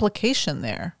an implication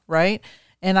there, right?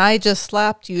 And I just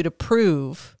slapped you to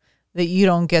prove that you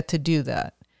don't get to do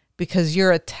that because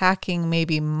you're attacking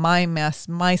maybe my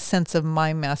sense of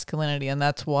my masculinity, and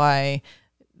that's why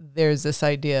there's this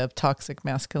idea of toxic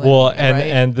masculinity. Well, and right?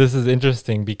 and this is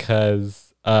interesting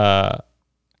because I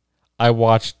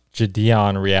watched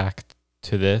Jadion react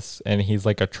to this, and he's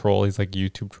like a troll. He's like a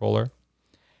YouTube troller,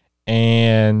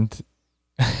 and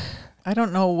I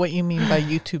don't know what you mean by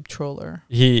YouTube troller.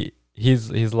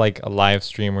 He's like a live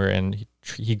streamer, and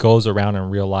he goes around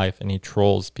in real life and he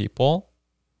trolls people.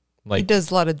 Like he does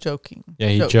a lot of joking. Yeah,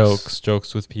 he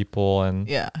jokes with people, and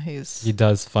he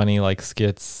does funny like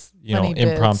skits.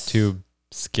 Impromptu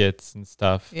skits and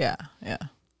stuff. Yeah.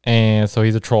 And so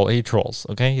he's a troll. He trolls.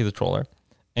 Okay, he's a troller.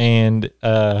 And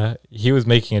he was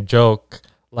making a joke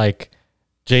like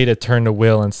Jada turned to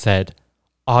Will and said,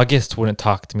 "August wouldn't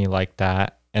talk to me like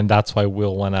that," and that's why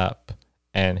Will went up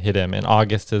and hit him. And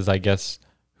August is, I guess,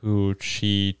 who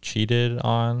she cheated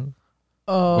on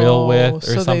Will with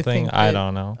or something. I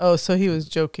don't know. Oh, so he was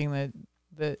joking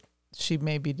that she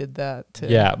maybe did that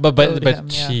to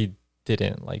but she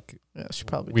didn't like. Yeah, she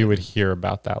probably. We would hear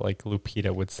about that, like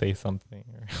Lupita would say something,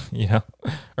 or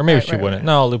or maybe she wouldn't. Right.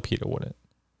 No, Lupita wouldn't.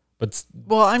 But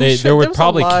sure there were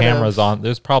probably cameras on.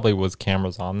 There's probably was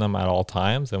cameras on them at all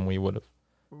times, and we would have.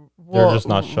 They're just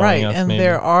not showing us. And maybe.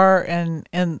 There are, and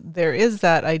there is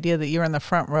that idea that you're in the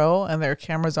front row, and there are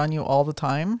cameras on you all the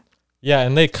time. Yeah,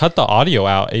 and they cut the audio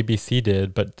out. ABC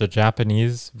did, but the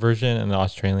Japanese version and the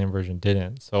Australian version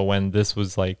didn't. So when this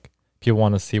was like. People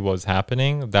want to see what was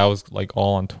happening. That was like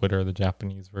all on Twitter, the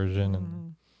Japanese version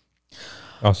and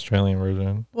Australian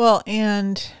version. Well,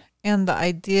 and the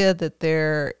idea that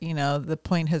they're, the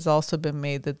point has also been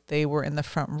made that they were in the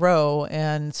front row.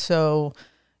 And so,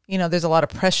 there's a lot of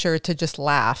pressure to just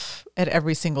laugh at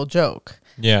every single joke.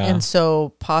 Yeah. And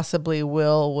so possibly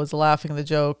Will was laughing at the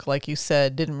joke, like you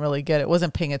said, didn't really get it,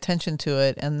 wasn't paying attention to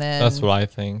it. And then that's what I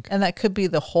think. And that could be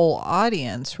the whole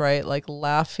audience, right? Like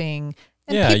laughing.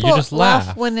 And people you just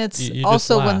laugh when it's you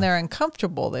also when they're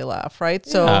uncomfortable, they laugh, right?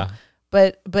 So,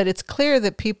 but it's clear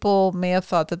that people may have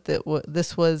thought that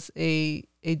this was a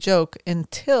joke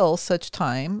until such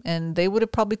time, and they would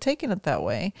have probably taken it that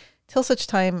way, till such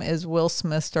time as Will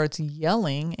Smith starts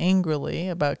yelling angrily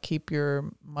about keep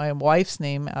my wife's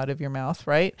name out of your mouth,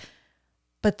 right?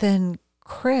 But then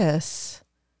Chris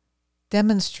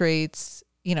demonstrates,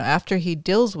 after he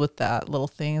deals with that little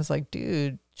thing, is like,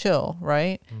 dude, chill,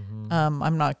 right? Mm-hmm.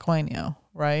 I'm not going to,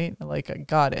 right? Like, I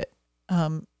got it.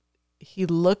 He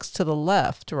looks to the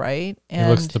left, right? And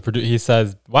he looks to the he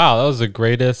says, "Wow, that was the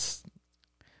greatest."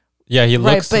 Yeah, he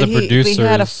looks to the producers. He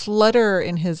had a flutter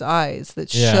in his eyes that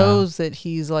shows that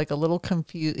he's like a little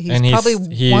confused. He's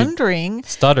probably wondering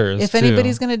stutters if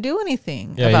anybody's going to do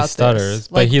anything about he stutters, this.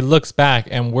 But he looks back,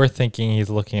 and we're thinking he's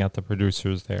looking at the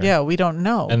producers there. Yeah, we don't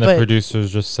know. And the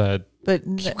producers just said,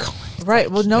 right.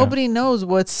 Well, nobody knows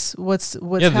what's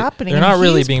happening. They're not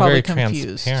really being very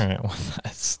transparent with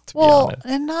us, to be honest.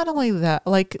 And not only that,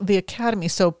 like the Academy.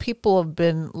 So people have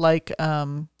been like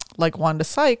Wanda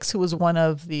Sykes, who was one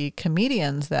of the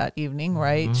comedians that evening,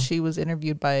 right? Mm-hmm. She was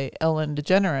interviewed by Ellen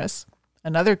DeGeneres,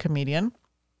 another comedian.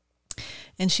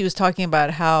 And she was talking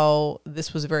about how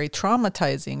this was very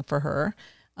traumatizing for her.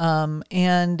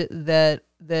 And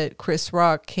that Chris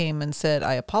Rock came and said,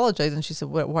 "I apologize." And she said,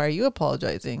 "Why are you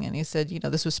apologizing?" And he said,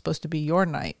 "This was supposed to be your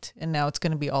night. And now it's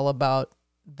going to be all about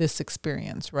this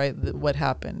experience, right? What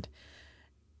happened."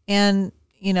 And,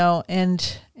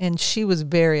 and she was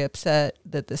very upset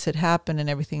that this had happened and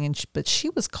everything. But she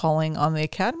was calling on the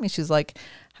Academy. She's like,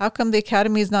 how come the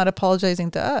Academy is not apologizing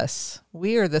to us?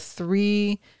 We are the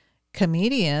three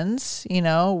comedians,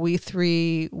 we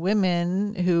three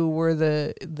women who were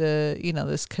the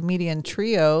this comedian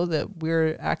trio that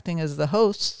we're acting as the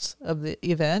hosts of the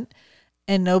event,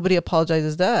 and nobody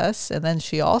apologizes to us. And then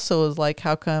she also was like,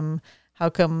 how come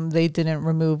they didn't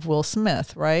remove Will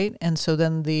Smith, right? And so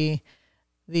then the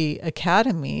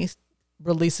Academy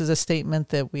releases a statement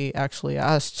that we actually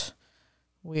asked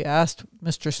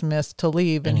Mr. Smith to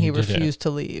leave and he refused to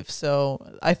leave.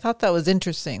 So I thought that was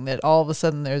interesting that all of a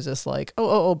sudden there's this like,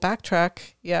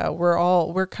 backtrack. Yeah,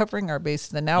 we're covering our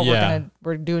bases and now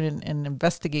we're doing an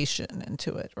investigation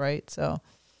into it, right? So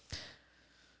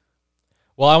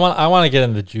well, I want to get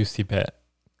in the juicy bit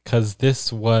because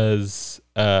this was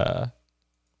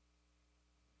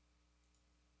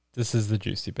this is the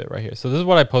juicy bit right here. So this is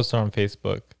what I posted on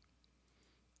Facebook.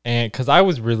 And because I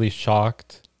was really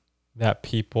shocked that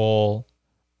people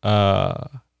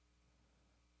were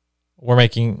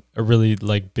making a really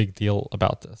like big deal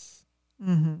about this.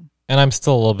 Mm-hmm. And I'm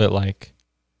still a little bit like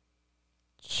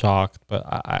shocked, but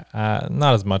I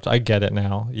not as much. I get it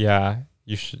now. Yeah,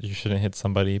 you shouldn't hit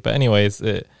somebody. But anyways,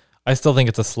 I still think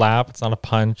it's a slap. It's not a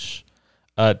punch.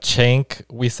 Chank,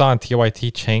 we saw on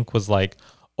TYT, Chank was like,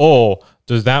 oh,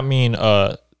 does that mean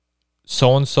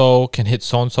so-and-so can hit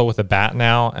so-and-so with a bat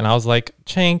now? And I was like,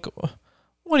 Chank,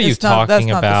 what are you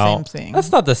talking about? That's not the same thing.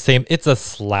 That's not the same. It's a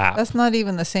slap. That's not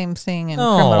even the same thing in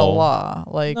criminal law.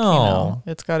 Like,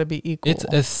 it's got to be equal.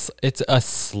 It's a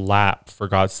slap, for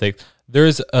God's sake.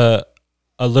 There's a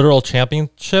literal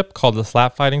championship called the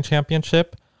Slap Fighting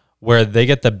Championship where they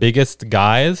get the biggest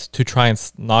guys to try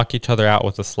and knock each other out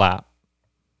with a slap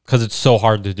because it's so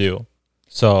hard to do.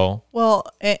 So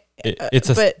but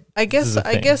I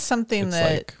guess something it's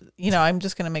that like, I'm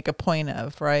just going to make a point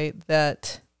of, right,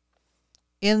 that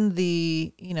in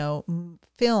the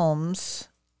films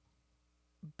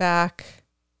back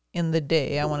in the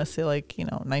day, I want to say like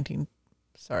 1930s,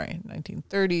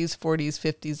 40s,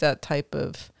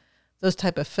 50s, those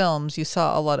type of films, you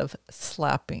saw a lot of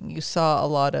slapping. You saw a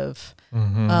lot of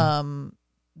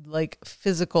like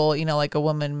physical, like a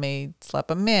woman may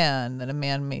slap a man, then a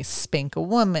man may spank a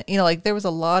woman. Like there was a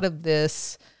lot of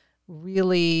this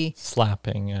really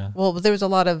slapping. Yeah. Well, there was a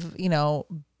lot of,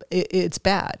 it's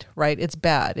bad, right? It's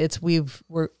bad. We've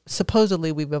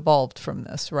evolved from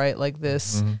this, right? Like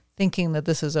this thinking that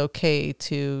this is okay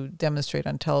to demonstrate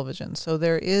on television. So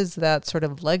there is that sort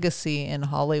of legacy in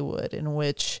Hollywood in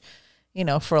which,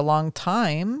 for a long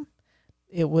time,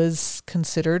 it was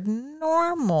considered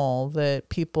normal that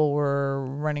people were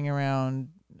running around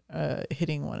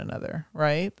hitting one another,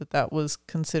 right? That was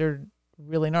considered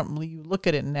really normal. You look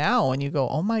at it now and you go,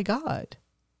 oh my God,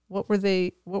 why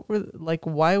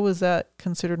was that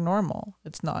considered normal?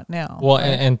 It's not now. Well, right?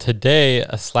 and today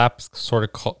a slap's sort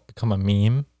of become a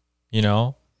meme,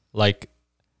 like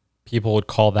people would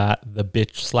call that the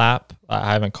bitch slap.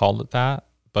 I haven't called it that,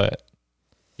 but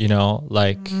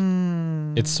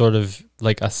it's sort of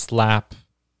like a slap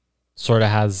sort of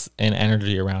has an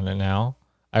energy around it now.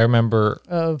 I remember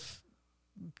of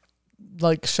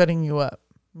like shutting you up,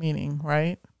 meaning,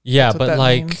 right? Yeah, but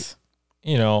like, means?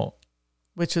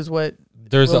 Which is what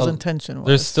there's Will's intention was.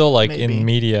 There's still like maybe. In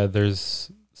media,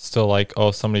 there's still like, oh,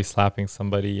 somebody's slapping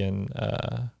somebody and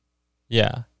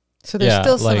yeah. So there's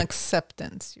still some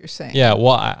acceptance, you're saying. Yeah,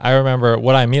 well, I remember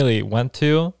what I immediately went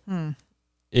to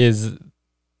is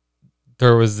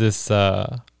there was this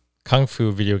kung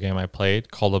fu video game I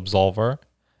played called Absolver,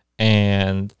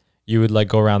 and you would like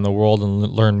go around the world and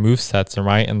learn movesets,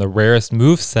 right? And the rarest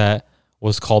moveset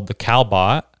was called the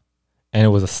Cowbot, and it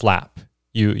was a slap.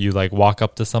 You like walk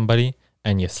up to somebody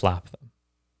and you slap them.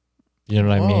 You know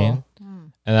what I mean?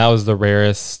 And that was the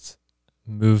rarest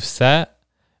moveset.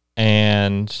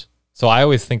 And so I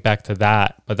always think back to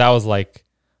that, but that was like,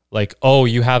 oh,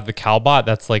 you have the Cowbot?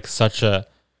 That's like such a,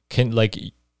 can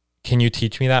you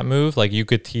teach me that move? Like you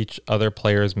could teach other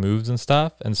players moves and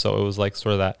stuff. And so it was like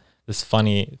sort of this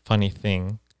funny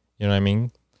thing. You know what I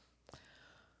mean?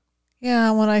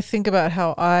 Yeah. When I think about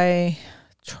how I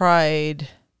tried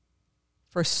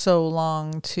for so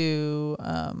long to,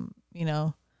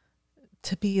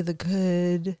 to be the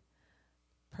good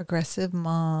progressive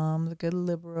mom, the good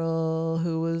liberal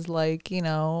who was like,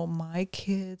 my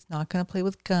kid's not going to play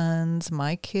with guns.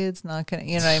 My kid's not going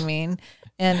to, you know what I mean?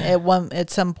 And at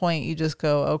some point you just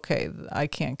go, okay, I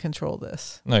can't control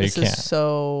this. No, this you can't. Is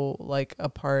so like a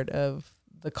part of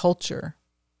the culture.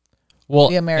 Well,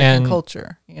 the American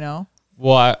culture,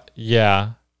 Well,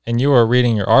 yeah. And you were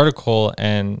reading your article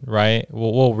and right,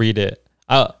 we'll read it.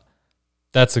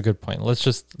 That's a good point.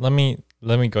 Let me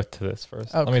go to this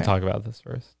first. Okay. Let me talk about this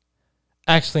first.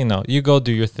 Actually, no, you go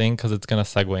do your thing because it's going to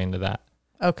segue into that.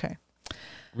 Okay.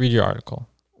 Read your article.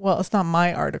 Well, it's not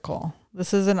my article.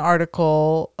 This is an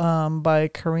article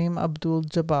by Kareem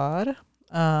Abdul-Jabbar,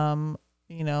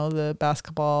 the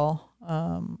basketball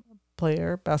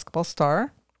player, basketball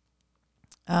star.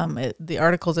 The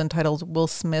article is entitled "Will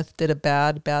Smith Did a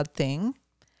Bad Thing,"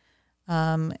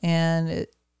 and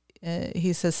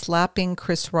he says slapping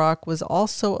Chris Rock was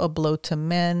also a blow to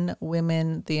men,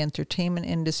 women, the entertainment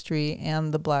industry,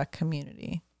 and the Black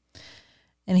community.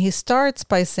 And he starts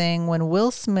by saying when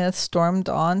Will Smith stormed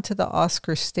onto the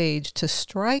Oscar stage to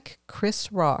strike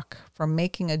Chris Rock for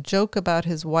making a joke about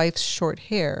his wife's short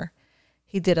hair,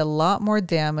 he did a lot more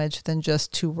damage than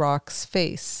just to Rock's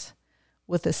face.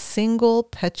 With a single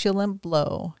petulant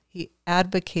blow, he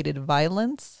advocated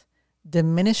violence,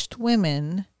 diminished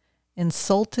women,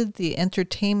 insulted the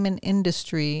entertainment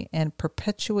industry, and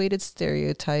perpetuated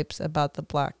stereotypes about the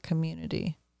Black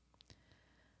community.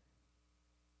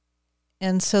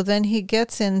 And so then he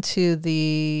gets into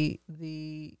the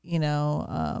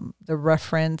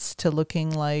reference to looking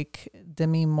like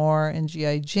Demi Moore and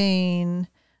G.I. Jane,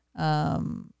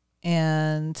 and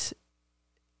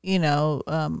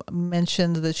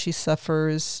mentioned that she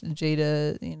suffers,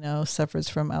 Jada, suffers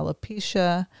from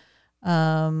alopecia.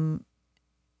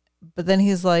 But then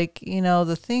he's like,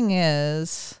 the thing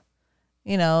is,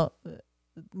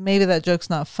 maybe that joke's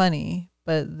not funny,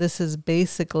 but this is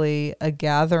basically a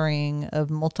gathering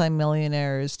of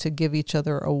multimillionaires to give each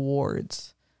other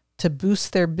awards to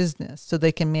boost their business so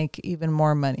they can make even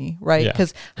more money, right?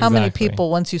 Because how many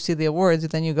people, once you see the awards,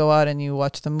 then you go out and you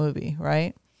watch the movie,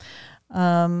 right?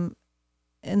 And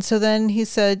so then he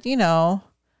said, the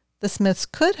Smiths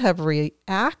could have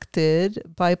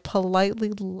reacted by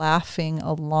politely laughing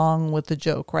along with the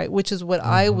joke, right? Which is what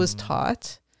I was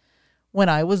taught when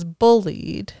I was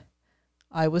bullied.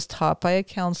 I was taught by a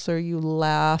counselor, you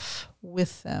laugh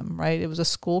with them, right? It was a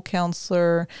school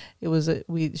counselor. It was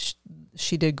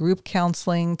she did group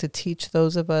counseling to teach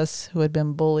those of us who had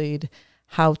been bullied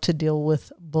how to deal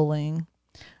with bullying,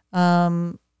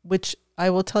 which I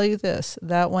will tell you this,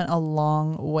 that went a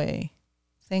long way.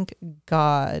 Thank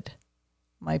God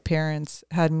my parents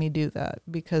had me do that,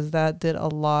 because that did a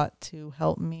lot to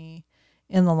help me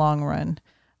in the long run.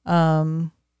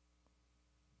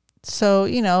 So,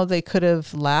 they could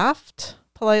have laughed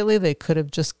politely. They could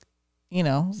have just,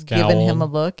 Scowled. given him a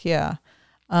look. Yeah.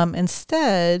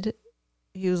 Instead,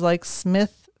 he was like,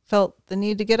 Smith felt the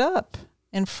need to get up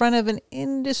in front of an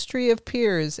industry of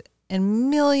peers and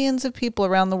millions of people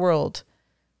around the world,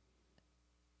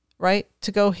 right?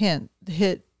 To go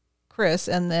hit Chris,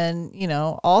 and then,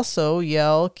 also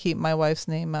yell, keep my wife's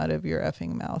name out of your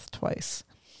effing mouth twice.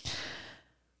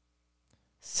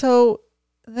 So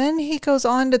then he goes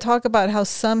on to talk about how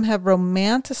some have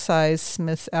romanticized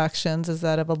Smith's actions as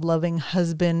that of a loving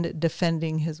husband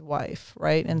defending his wife,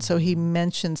 right? And so he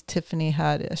mentions Tiffany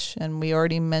Haddish, and we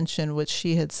already mentioned what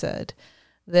she had said,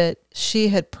 that she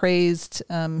had praised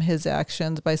his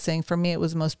actions by saying, for me, it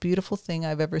was the most beautiful thing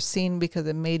I've ever seen, because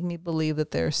it made me believe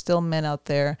that there are still men out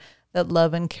there that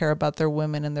love and care about their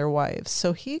women and their wives.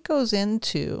 So he goes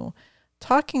into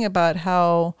talking about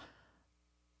how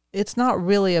it's not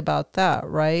really about that,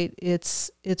 right? It's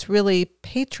really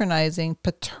patronizing,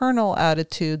 paternal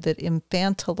attitude that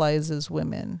infantilizes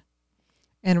women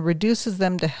and reduces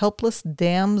them to helpless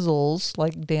damsels,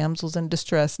 like damsels in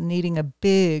distress, needing a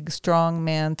big, strong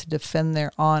man to defend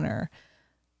their honor.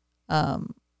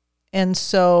 And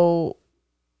so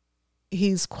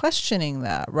he's questioning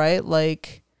that, right?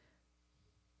 Like,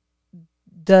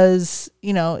 is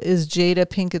Jada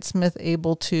Pinkett Smith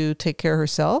able to take care of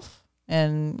herself?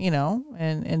 And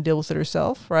deal with it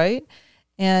herself, right?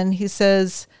 And he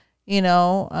says,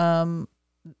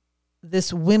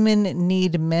 this women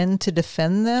need men to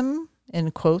defend them,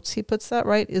 in quotes he puts that,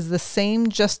 right, is the same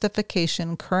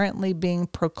justification currently being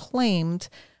proclaimed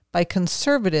by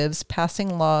conservatives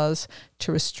passing laws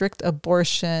to restrict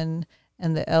abortion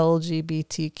and the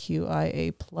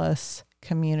LGBTQIA plus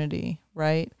community,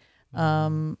 right?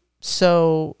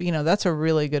 So, that's a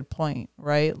really good point,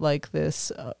 right? Like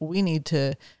this, we need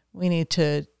to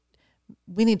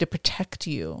protect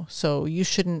you, so you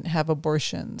shouldn't have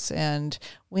abortions, and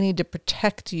we need to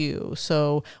protect you,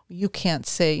 so you can't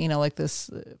say, like this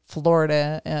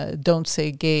Florida don't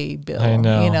say gay bill. I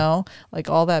know. Like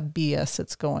all that BS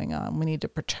that's going on. We need to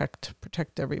protect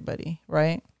everybody,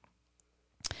 right?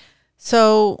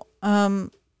 So,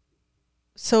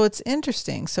 So it's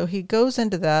interesting. So he goes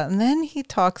into that, and then he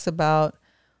talks about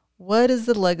what is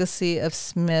the legacy of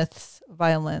Smith's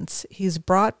violence. He's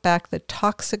brought back the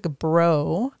toxic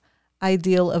bro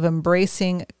ideal of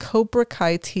embracing Cobra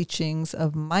Kai teachings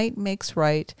of might makes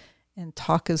right and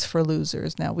talk is for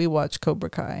losers. Now, we watch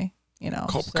Cobra Kai,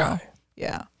 Cobra Kai.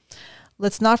 Yeah.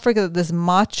 Let's not forget that this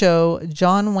macho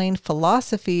John Wayne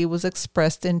philosophy was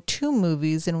expressed in 2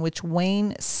 movies in which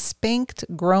Wayne spanked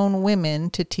grown women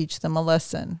to teach them a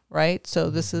lesson, right? So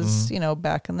this is,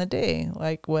 back in the day,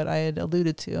 like what I had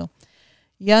alluded to.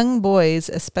 Young boys,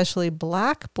 especially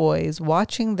black boys,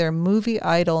 watching their movie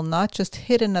idol not just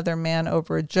hit another man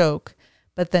over a joke,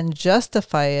 but then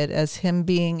justify it as him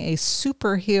being a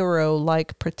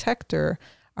superhero-like protector,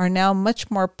 are now much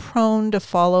more prone to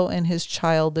follow in his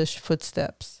childish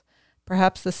footsteps.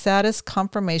 Perhaps the saddest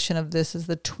confirmation of this is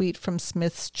the tweet from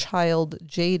Smith's child,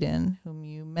 Jaden, whom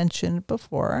you mentioned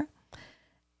before.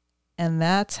 And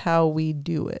that's how we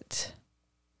do it.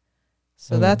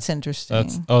 So that's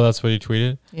interesting. That's what he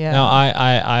tweeted? Yeah. Now,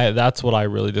 I that's what I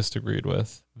really disagreed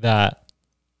with. That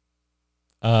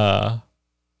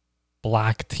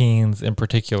black teens in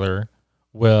particular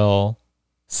will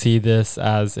see this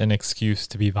as an excuse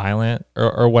to be violent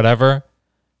or whatever.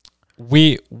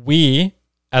 We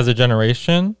as a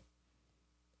generation,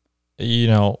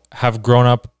 have grown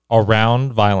up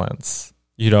around violence.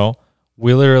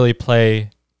 We literally play,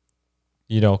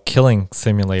 killing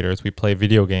simulators. We play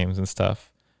video games and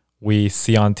stuff. We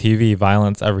see on TV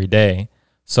violence every day.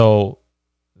 So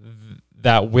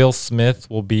that Will Smith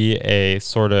will be a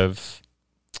sort of,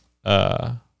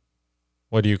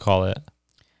 what do you call it?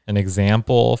 An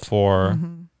example for,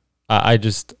 I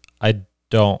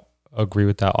don't agree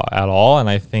with that at all. And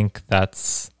I think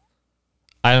that's,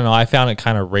 I don't know. I found it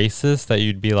kind of racist that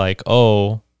you'd be like,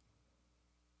 oh,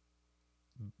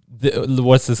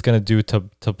 what's this going to do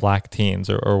to black teens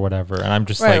or whatever? And I'm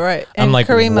just right. And I'm like,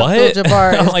 Kareem what?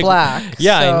 Abdul-Jabbar is black.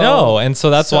 Yeah, so, I know. And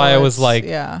so that's why I was like,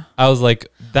 that's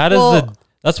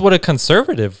what a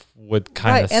conservative would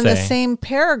kind of say. And the same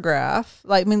paragraph,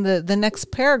 the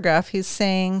next paragraph, he's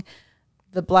saying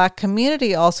the black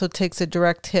community also takes a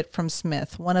direct hit from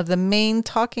Smith. One of the main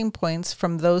talking points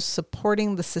from those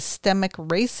supporting the systemic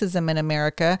racism in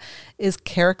America is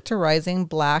characterizing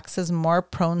blacks as more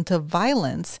prone to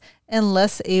violence and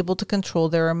less able to control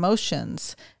their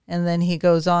emotions. And then he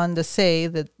goes on to say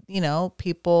that,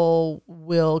 people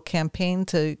will campaign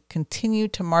to continue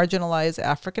to marginalize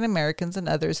African Americans and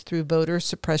others through voter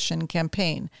suppression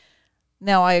campaign.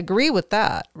 Now, I agree with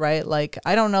that, right?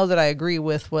 I don't know that I agree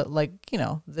with what, the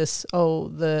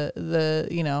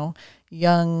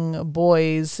young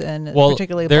boys and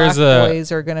particularly black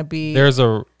boys are going to be.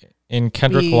 In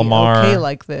Kendrick Lamar. Okay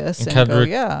like this. In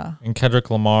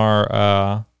Kendrick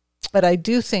Lamar. But I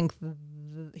do think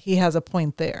he has a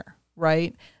point there,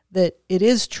 right? That it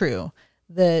is true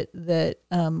that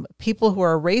people who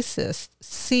are racist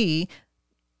see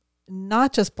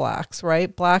not just blacks,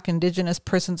 right? Black, indigenous,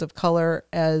 persons of color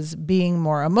as being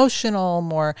more emotional,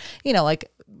 more,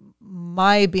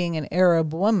 my being an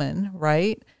Arab woman,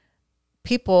 right?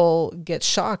 People get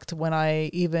shocked when I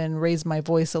even raise my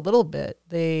voice a little bit.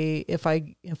 If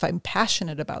I'm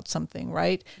passionate about something,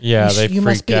 right? Yeah, you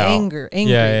must be angry,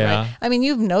 right? I mean,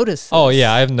 you've noticed this. Oh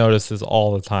yeah, I've noticed this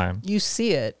all the time. You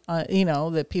see it,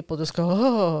 that people just go,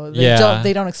 oh,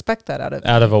 they don't expect that out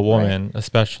of a woman, right?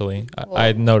 Especially.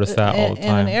 I notice that all the time.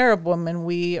 And an Arab woman,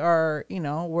 we are,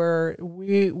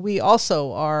 we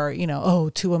also are,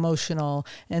 too emotional,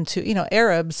 and too,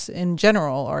 Arabs in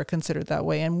general are considered that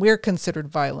way, and we're considered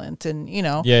violent, and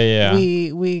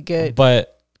we get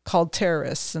called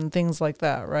terrorists and things like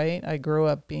that, right? I grew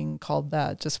up being called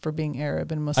that just for being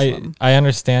Arab and Muslim. I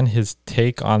understand his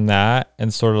take on that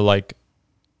and sort of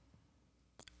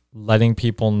letting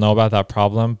people know about that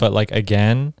problem, but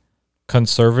again,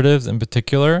 conservatives in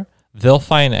particular, they'll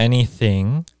find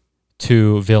anything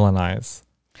to villainize.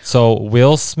 So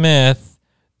Will Smith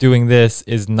doing this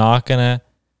is not gonna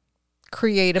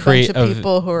create a bunch of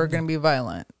people who are going to be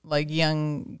violent,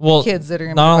 young kids that are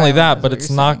going to be violent. Not only that, but it's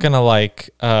not going to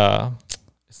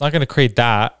it's not going to create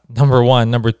that, number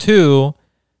one. Number two,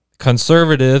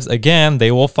 conservatives, again, they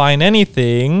will find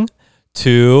anything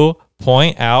to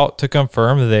point out to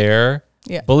confirm their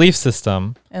belief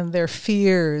system. And their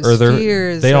fears.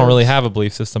 They don't really have a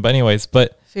belief system, but anyways,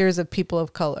 fears of people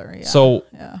of color. Yeah. So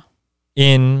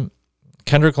in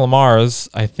Kendrick Lamar's,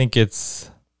 I think it's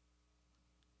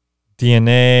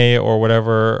DNA or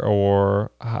whatever,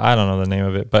 or I don't know the name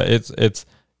of it, but it's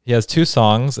he has two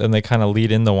songs and they kind of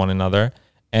lead into one another.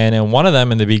 And in one of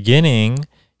them, in the beginning,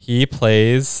 he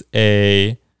plays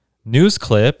a news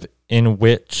clip in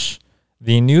which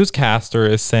the newscaster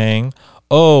is saying,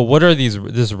 "Oh, what are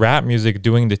this rap music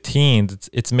doing to teens?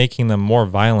 It's making them more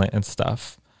violent and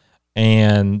stuff."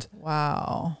 And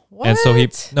wow, what? And so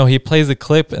he plays a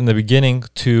clip in the beginning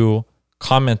to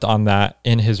comment on that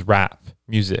in his rap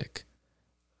music.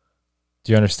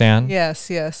 Do you understand?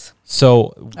 Yes.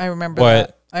 So I remember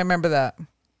that.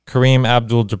 Kareem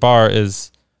Abdul-Jabbar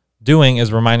is doing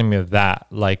is reminding me of that.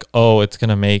 It's going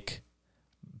to make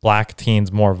black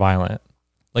teens more violent.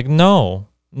 No,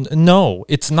 No,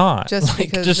 it's not. Just Like,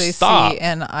 because just they stop. see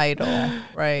an idol,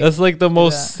 right? That's like the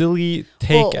most that. silly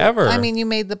take ever. I mean, you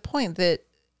made the point that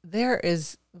there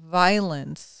is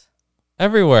violence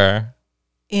everywhere.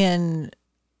 in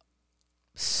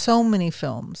so many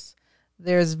films.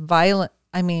 There's violent.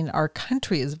 I mean, our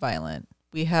country is violent.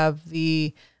 We have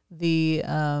the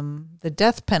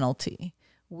death penalty.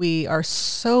 We are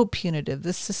so punitive.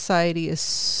 This society is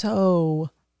so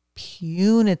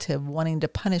punitive, wanting to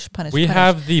punish. We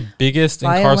have the biggest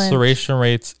incarceration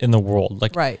rates in the world.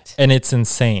 Like, right. And it's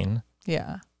insane.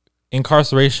 Yeah.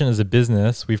 Incarceration is a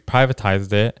business. We've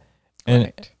privatized it. And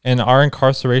Right. and our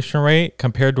incarceration rate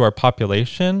compared to our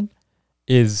population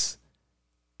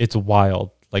it's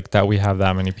wild. Like that we have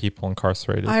that many people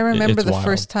incarcerated. I remember It's the wild.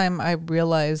 first time I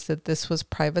realized that this was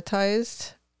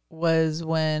privatized was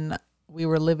when we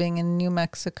were living in New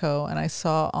Mexico, and I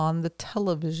saw on the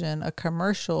television a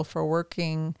commercial for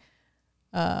working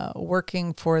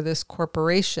for this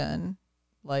corporation,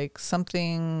 like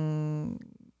something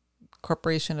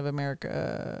Corporation of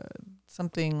America,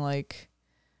 something like,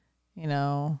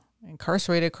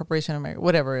 Incarcerated Corporation of America,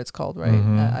 whatever it's called, right?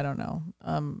 Mhm. I don't know.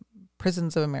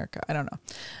 Prisons of America. I don't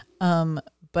know.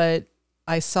 But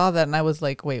I saw that and I was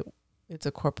like, wait, it's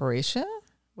a corporation?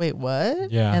 Wait,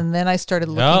 what? Yeah. And then I started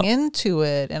looking into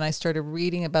it, and I started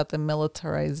reading about the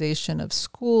militarization of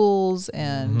schools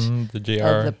and the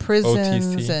JR, the prisons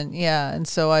OTC. and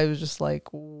so I was just like,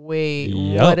 wait,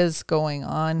 Yep. what is going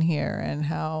on here? And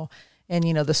how, and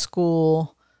the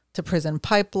school to prison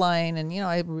pipeline, and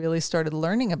I really started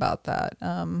learning about that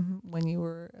when you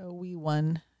were a wee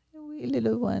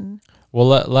little one.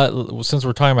 Well, since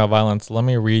we're talking about violence, let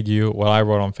me read you what I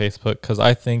wrote on Facebook, because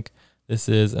I think this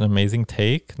is an amazing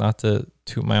take. Not to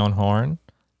toot my own horn,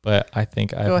 but I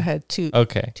think Go ahead, toot.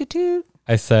 Okay. Toot toot.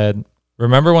 I said,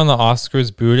 remember when the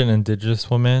Oscars booed an Indigenous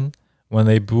woman? When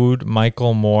they booed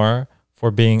Michael Moore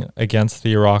for being against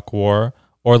the Iraq War?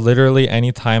 Or literally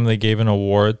any time they gave an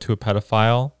award to a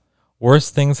pedophile?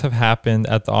 Worse things have happened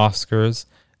at the Oscars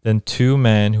than two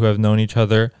men who have known each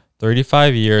other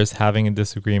 35 years having a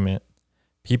disagreement.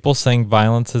 People saying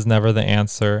violence is never the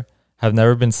answer, have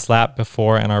never been slapped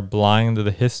before, and are blind to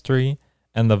the history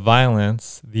and the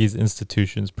violence these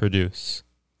institutions produce.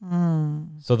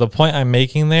 So the point I'm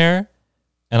making there,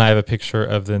 and I have a picture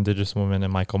of the Indigenous woman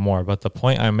and Michael Moore, but the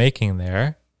point I'm making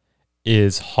there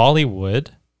is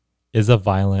Hollywood is a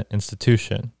violent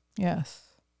institution. Yes.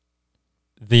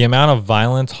 The amount of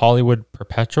violence Hollywood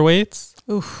perpetuates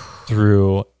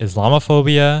through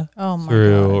Islamophobia,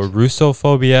 through God.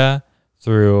 Russophobia,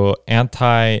 through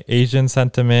anti-Asian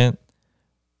sentiment,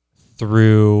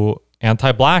 through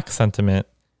anti-Black sentiment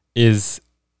is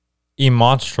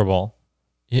demonstrable.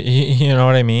 You know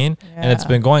what I mean? Yeah. And it's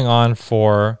been going on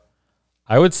for,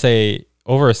 I would say,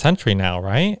 over a century now,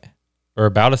 right? Or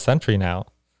about a century now.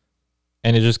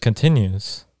 And it just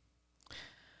continues.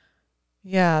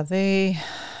 Yeah,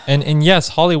 And yes,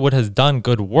 Hollywood has done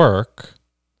good work.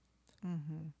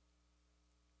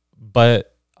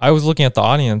 But I was looking at the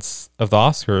audience of the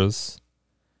Oscars,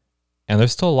 and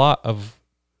there's still a lot of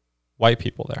white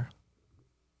people there.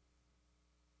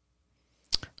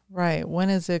 right. When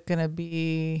is it going to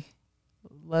be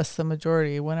less the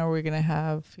majority? When are we going to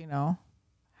have,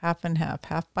 half and half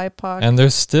BIPOC? And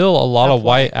there's still a lot Half of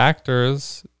white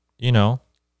actors, Tom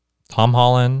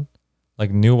Holland,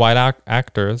 like new white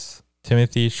actors,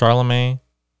 Timothy Chalamet,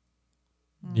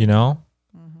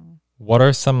 What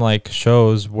are some like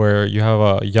shows where you have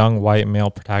a young white male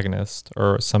protagonist,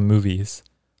 or some movies?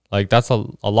 Like that's a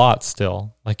lot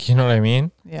still. Like, you know what I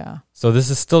mean? Yeah. So this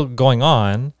is still going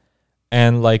on.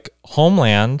 And like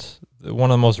Homeland, one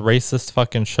of the most racist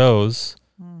fucking shows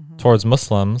towards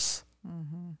Muslims,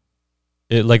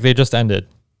 they just ended.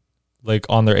 Like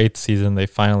on their 8th season, they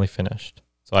finally finished.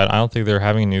 So I don't think they're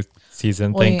having a new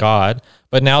season, thank God.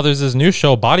 But now there's this new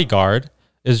show, Bodyguard,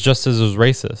 is just as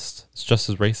racist. It's just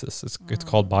as racist. It's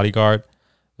called Bodyguard.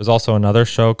 There's also another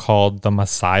show called The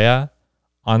Messiah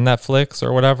on Netflix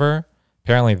or whatever.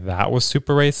 Apparently that was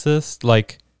super racist.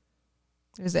 Like,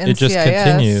 There's it just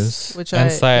continues. which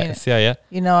NCIS.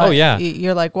 Oh yeah.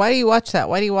 You're like, why do you watch that?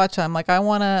 Why do you watch that? I'm like, I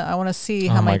wanna see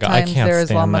how many times they're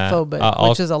Islamophobic,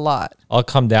 which is a lot. I'll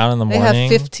come down in the They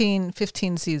morning. have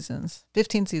 15 seasons.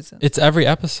 15 seasons. It's every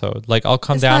episode. Like I'll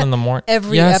come down in the morning.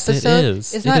 Every yes, episode. It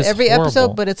is. It's it not is every horrible.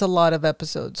 episode, but it's a lot of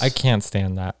episodes. I can't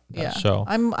stand that show.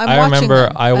 I'm I watching remember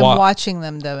them. I'm watching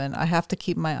them, Devin. I have to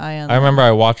keep my eye on them. I remember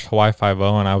I watched Hawaii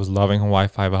Five-0 and I was loving Hawaii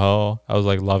Five-0. I was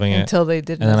like loving it until they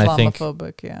did an And then I think-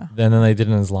 Islamophobic. Yeah. Then they did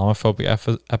an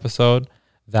Islamophobic episode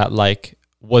that like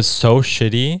was so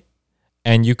shitty,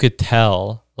 and you could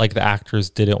tell like the actors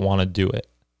didn't want to do it.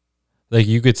 Like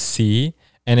you could see,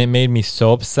 And it made me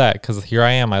so upset because here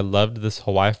I am. I loved this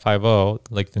Hawaii Five-0,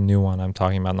 like the new one I'm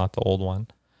talking about, not the old one.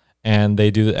 And they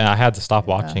do. And I had to stop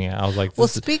watching it. I was like, it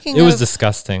was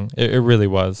disgusting. It really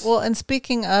was. Well, and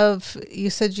speaking of, you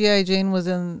said G.I. Jane was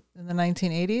in the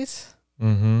 1980s?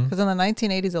 Mm-hmm. Because in the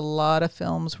 1980s, a lot of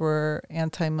films were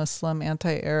anti-Muslim,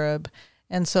 anti-Arab.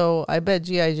 And so I bet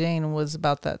G.I. Jane was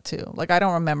about that too. Like, I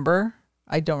don't remember.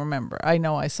 I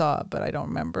know I saw it, but I don't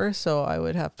remember. So I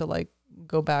would have to like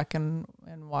go back and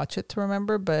watch it to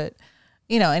remember. But,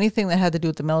 you know, anything that had to do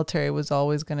with the military was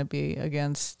always going to be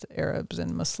against Arabs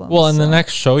and Muslims. Well, in the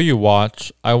next show you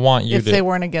watch, I want you if to... they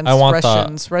weren't against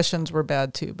Russians. Russians were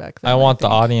bad too back then. I want the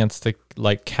audience to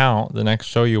like count the next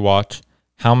show you watch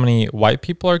how many white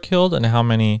people are killed and how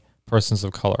many persons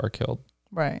of color are killed.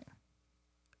 Right.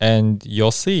 And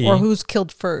you'll see. Or who's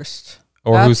killed first.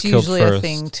 Or That's who's killed usually first. a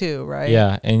thing too, right?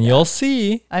 Yeah, and you'll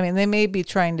see. I mean, they may be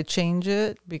trying to change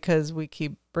it because we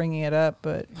keep bringing it up,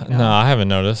 but No, I haven't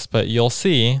noticed, but you'll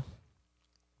see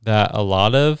that a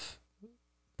lot of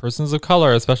persons of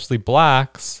color, especially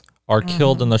blacks, are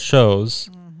killed in the shows.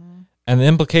 Mm-hmm. And the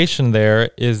implication there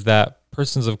is that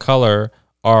persons of color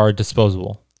are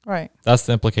disposable. Right. That's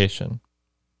the implication.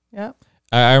 Yeah.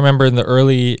 I remember in the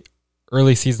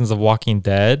early seasons of Walking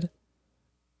Dead,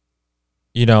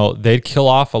 you know, they'd kill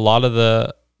off a lot of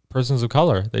the persons of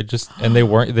color. They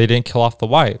didn't kill off the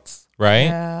whites, right?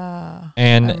 Yeah.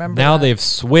 And now they've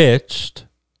switched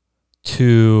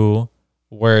to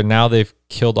where now they've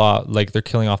killed off, like they're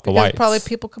killing off the whites. Probably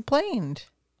people complained.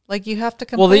 Like you have to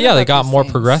complain. Well, they got more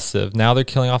progressive. Now they're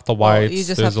killing off the whites.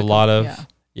 There's a lot of,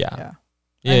 I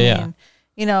mean,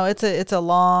 you know, it's a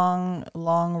long,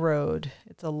 long road.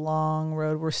 It's a long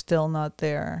road. We're still not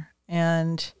there.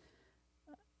 And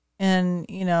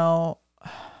you know,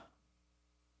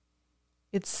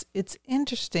 it's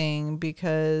interesting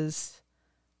because,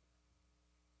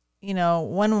 you know,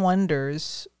 one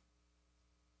wonders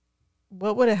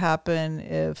what would have happened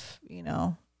if, you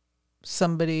know,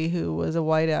 somebody who was a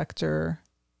white actor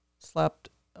slapped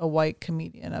a white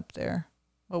comedian up there.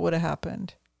 What would have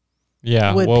happened?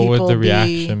 Yeah, what would the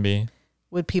reaction be?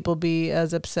 Would people be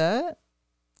as upset?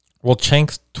 Well,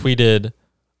 Chanks tweeted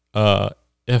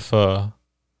if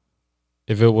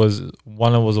it was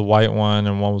one was a white one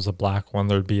and one was a black one,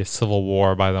 there'd be a civil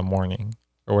war by the morning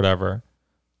or whatever.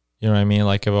 You know what I mean?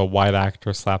 Like if a white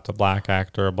actor slapped a black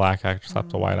actor, a black actor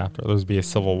slapped a white actor, there'd be a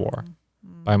civil war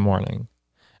by morning.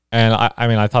 And I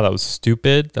mean, I thought that was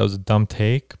stupid. That was a dumb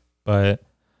take, but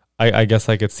I guess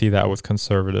I could see that with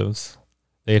conservatives.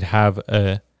 They'd have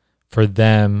for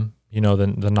them, you know, the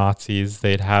Nazis,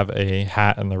 they'd have a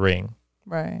hat in the ring.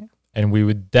 Right. And we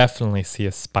would definitely see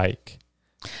a spike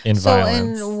in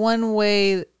violence. So in one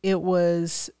way, it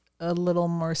was a little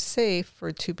more safe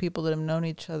for two people that have known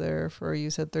each other for, you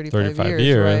said 35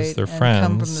 years, right? They're and friends.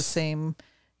 Come from the same,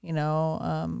 you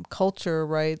know, culture,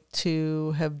 right?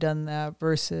 To have done that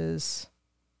versus,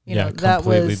 you know, that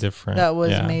was different. That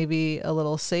was maybe a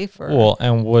little safer. Well,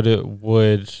 and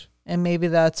and maybe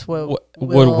that's what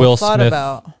Will thought Smith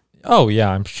about. Oh yeah,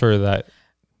 I'm sure that.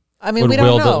 I mean, we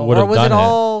don't know. Or was it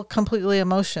all completely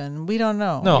emotion? We don't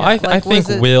know. No, I think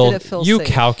Will, you safe?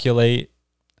 Calculate,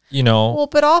 you know. Well,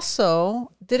 but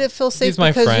also, did it feel safe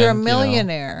because you're a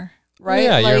millionaire, right?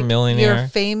 Yeah, you're a millionaire. You're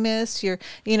famous. You're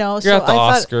at the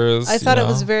Oscars. I thought it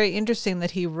was very interesting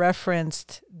that he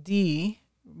referenced D,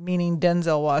 meaning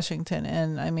Denzel Washington.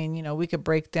 And I mean, you know, we could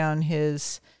break down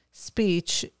his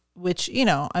speech, which, you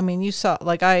know, I mean, you saw,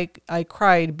 like I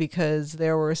cried because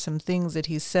there were some things that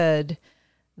he said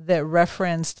that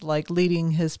referenced like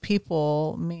leading his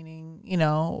people, meaning, you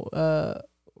know,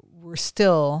 we're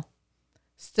still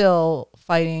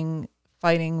fighting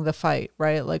the fight,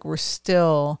 right? Like we're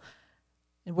still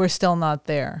not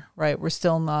there, right? We're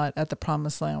still not at the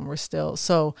promised land. We're still,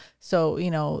 so,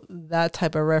 you know, that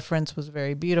type of reference was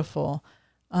very beautiful,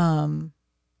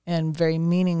 and very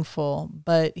meaningful,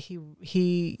 but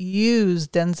he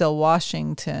used Denzel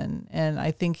Washington, and I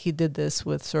think he did this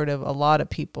with sort of a lot of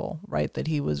people, right, that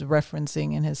he was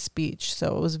referencing in his speech.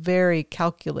 So it was very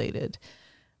calculated.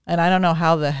 And I don't know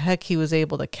how the heck he was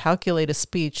able to calculate a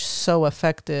speech so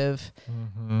effective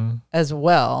as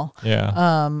well.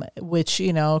 Yeah. Which,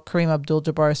 you know, Kareem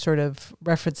Abdul-Jabbar sort of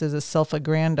references as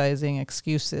self-aggrandizing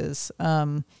excuses.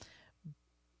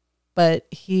 But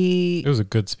it was a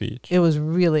good speech. It was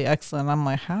really excellent. I'm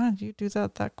like, how did you do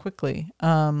that quickly?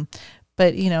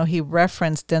 But, you know, he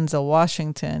referenced Denzel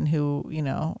Washington, who, you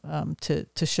know,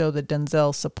 to show that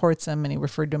Denzel supports him, and he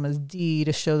referred to him as D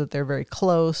to show that they're very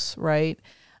close, right?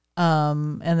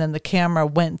 And then the camera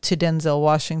went to Denzel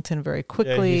Washington very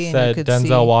quickly. Yeah, he said,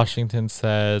 Denzel Washington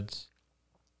said,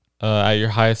 at your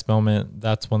highest moment,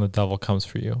 that's when the devil comes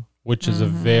for you, which is a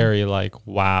very like,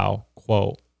 wow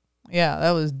quote. Yeah,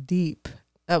 that was deep.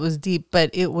 But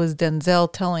it was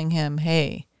Denzel telling him,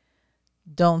 hey,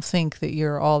 don't think that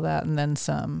you're all that and then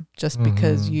some just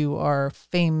because you are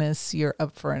famous, you're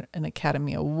up for an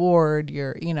Academy Award,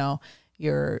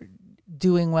 you're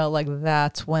doing well. Like,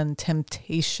 that's when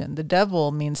temptation, the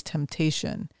devil means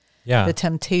temptation. Yeah. The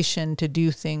temptation to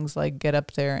do things like get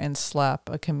up there and slap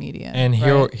a comedian. And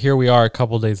here we are a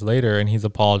couple days later, and he's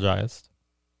apologized.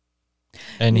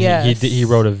 And he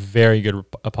wrote a very good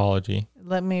apology.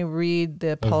 Let me read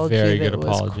the apology that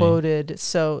was quoted.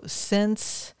 So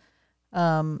since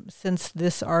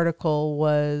this article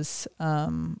was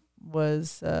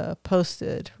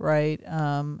posted, right?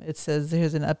 It says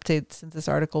here's an update. Since this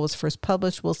article was first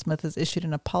published, Will Smith has issued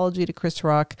an apology to Chris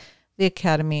Rock, the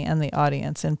Academy, and the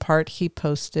audience. In part, he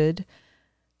posted,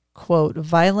 quote,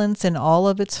 "Violence in all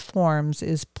of its forms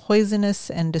is poisonous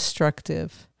and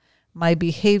destructive. My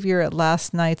behavior at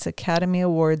last night's Academy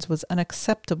Awards was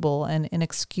unacceptable and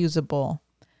inexcusable.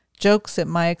 Jokes at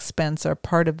my expense are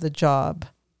part of the job,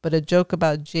 but a joke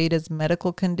about Jada's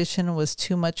medical condition was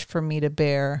too much for me to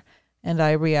bear, and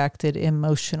I reacted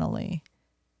emotionally.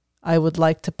 I would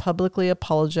like to publicly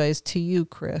apologize to you,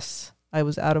 Chris. I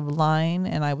was out of line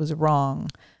and I was wrong.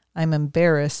 I'm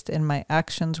embarrassed, and my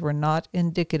actions were not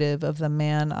indicative of the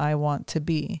man I want to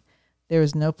be. There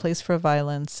is no place for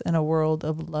violence in a world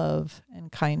of love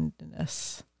and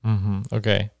kindness."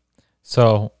 Okay.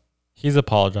 So he's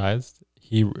apologized.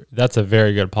 That's a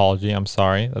very good apology. I'm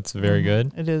sorry. That's very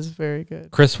good. It is very good.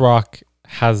 Chris Rock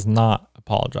has not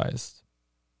apologized.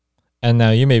 And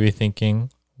now you may be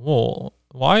thinking, well,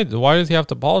 why does he have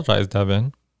to apologize,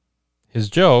 Devin? His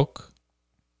joke,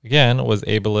 again, was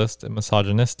ableist and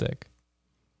misogynistic.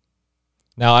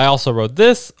 Now, I also wrote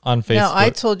this on Facebook. Now, I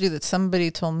told you that somebody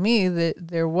told me that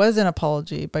there was an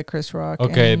apology by Chris Rock.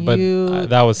 Okay, and but you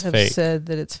that was have fake. said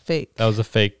that it's fake. That was a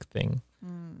fake thing.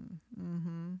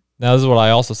 Now, this is what I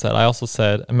also said. I also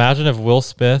said, imagine if Will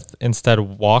Smith instead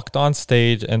walked on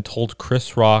stage and told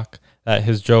Chris Rock that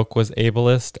his joke was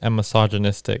ableist and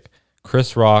misogynistic.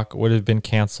 Chris Rock would have been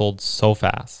canceled so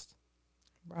fast.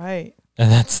 Right.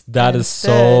 And that is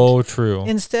so true.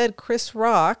 Instead, Chris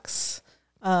Rock's...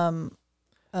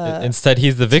 instead,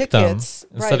 he's the victim. Tickets,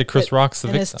 instead of Chris Rock's the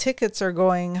victim. And his tickets are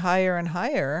going higher and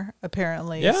higher,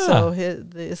 apparently. Yeah. So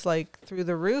it's like through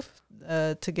the roof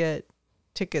to get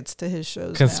tickets to his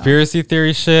shows. Conspiracy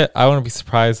theory shit. I wouldn't be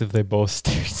surprised if they both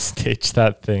staged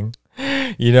that thing.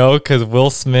 Because Will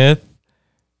Smith,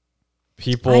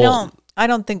 people. I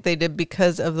don't think they did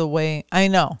because of the way. I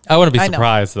know. I wouldn't be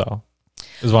surprised though.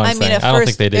 Is what I'm saying. I don't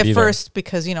think they did either. At first,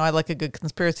 because I like a good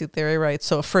conspiracy theory, right?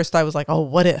 So at first I was like, oh,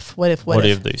 what if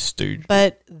they staged?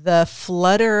 But the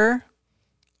flutter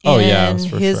in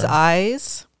his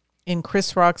eyes, in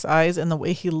Chris Rock's eyes, and the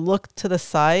way he looked to the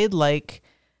side, like,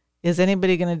 is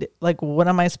anybody going to, like, what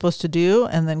am I supposed to do?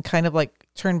 And then kind of like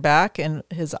turned back and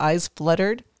his eyes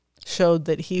fluttered, showed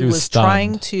that he was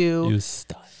trying to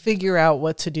figure out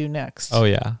what to do next. Oh,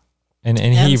 yeah. And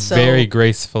he very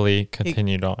gracefully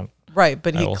continued on. Right,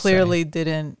 but he clearly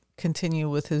didn't continue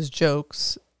with his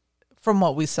jokes from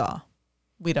what we saw.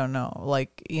 We don't know,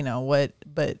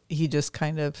 but he just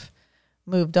kind of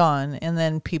moved on. And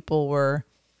then people were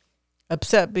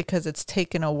upset because it's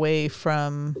taken away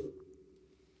from,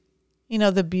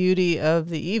 the beauty of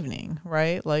the evening,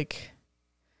 right? Like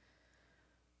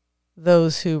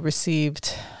those who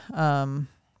received the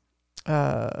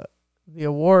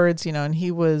awards, and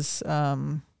he was...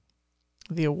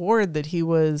 the award that he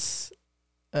was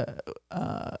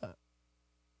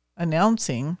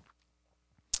announcing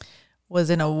was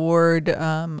an award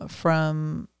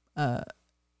from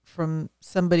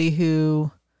somebody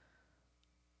who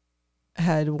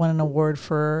had won an award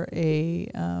for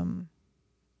a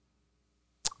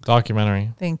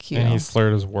documentary. Thank you. And he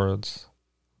slurred his words.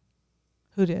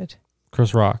 Who did?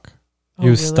 Chris Rock. He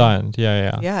was really stunned.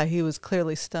 Yeah. Yeah, he was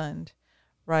clearly stunned,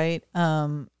 right?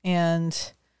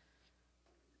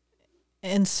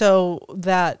 And so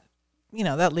that,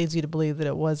 that leads you to believe that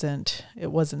it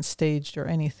wasn't staged or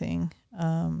anything.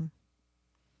 I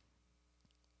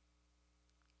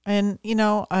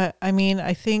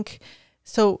think,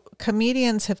 so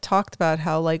comedians have talked about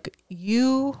how, like,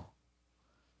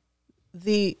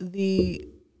 the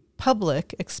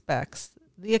public expects,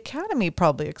 the Academy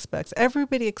probably expects,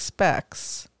 everybody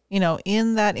expects,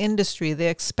 in that industry, they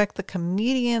expect the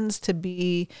comedians to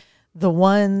be the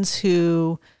ones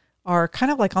who are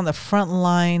kind of like on the front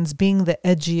lines, being the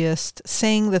edgiest,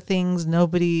 saying the things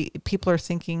people are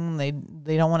thinking they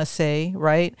don't want to say,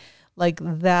 right? like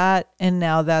that, and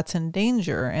now that's in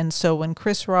danger. And so when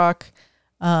Chris Rock,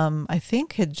 I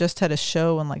think had just had a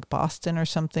show in like Boston or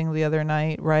something the other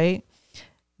night, right?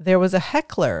 There was a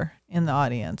heckler in the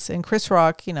audience, and Chris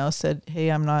Rock, said, "Hey,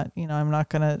 I don't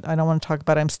want to talk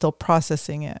about it. I'm still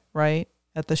processing it," right?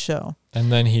 At the show. And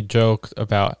then he joked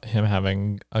about him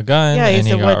having a gun. Yeah, he and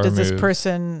said, he "What got does this removed.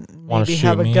 person Wanna maybe shoot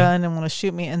have a me?" gun and want to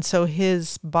shoot me?" And so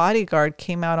his bodyguard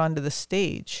came out onto the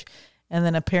stage, and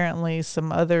then apparently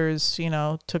some others,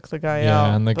 took the guy out.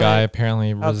 Yeah, and the guy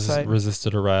apparently outside.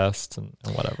 resisted arrest and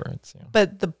whatever. It's,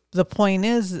 But the point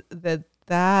is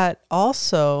that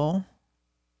also,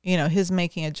 his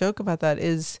making a joke about that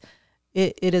is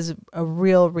it is a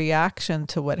real reaction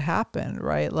to what happened,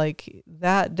 right? Like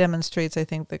that demonstrates, I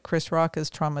think, that Chris Rock is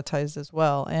traumatized as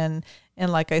well. And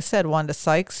like I said, Wanda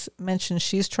Sykes mentioned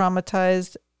she's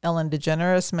traumatized. Ellen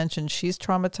DeGeneres mentioned she's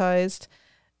traumatized.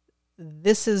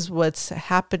 This is what's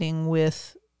happening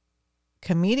with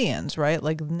comedians, right?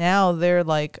 Like now they're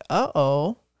like,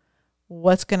 uh-oh,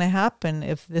 what's going to happen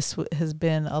if this has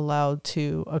been allowed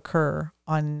to occur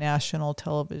on national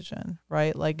television,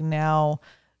 right? Like now,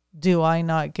 do I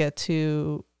not get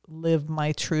to live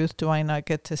my truth? Do I not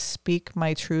get to speak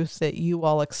my truth that you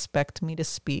all expect me to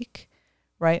speak,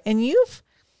 right? And you've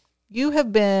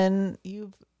been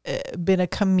a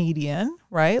comedian,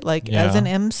 right? Like as an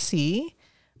MC,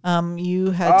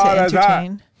 you had to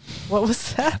entertain. What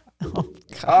was that? Oh,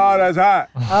 God. That's hot.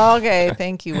 Okay,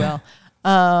 thank you, Will.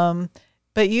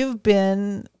 But you've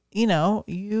been,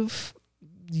 you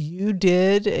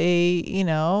did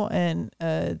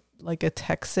like a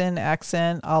Texan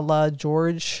accent a la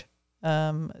George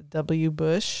W.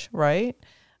 Bush, right?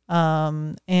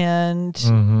 And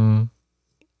that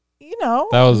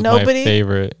was my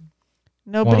favorite.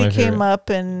 Nobody came up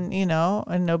and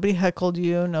and nobody heckled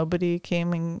you. Nobody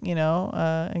came and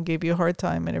and gave you a hard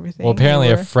time and everything. Well, apparently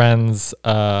a friend's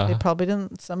they probably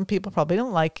didn't. Some people probably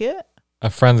didn't like it. A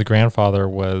friend's grandfather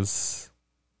was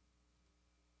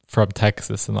from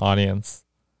Texas in the audience.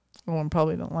 One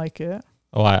probably didn't like it.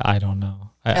 Oh, I don't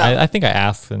know. I think I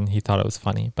asked and he thought it was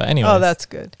funny. But anyway. Oh, that's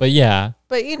good. But yeah.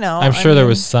 But I'm sure there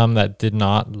was some that did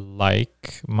not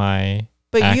like my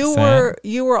accent.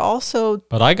 you were also.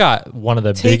 But I got one of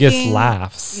the biggest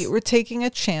laughs. You were taking a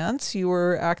chance. You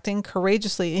were acting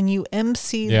courageously, and you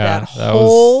emceed that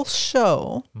whole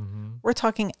show. Mm-hmm. We're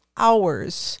talking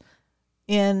hours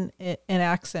in an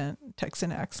accent,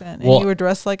 Texan accent, and you were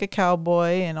dressed like a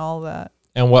cowboy and all that.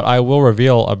 And what I will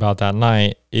reveal about that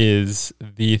night is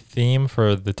the theme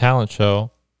for the talent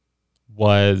show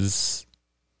was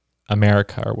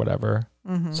America or whatever.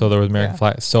 Mm-hmm. So there was American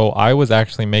flag. So I was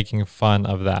actually making fun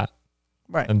of that.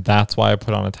 Right. And that's why I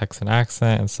put on a Texan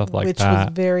accent and stuff like that. Which was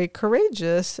very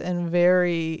courageous and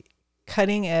very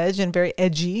cutting edge and very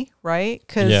edgy, right?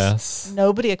 Because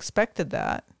nobody expected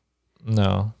that.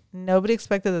 No. Nobody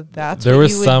expected that that's there what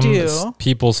was you would do. There was some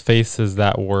people's faces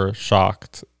that were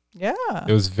shocked. Yeah.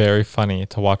 It was very funny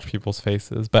to watch people's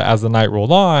faces. But as the night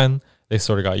rolled on, they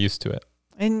sort of got used to it.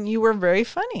 And you were very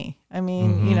funny. I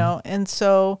mean, and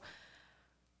so,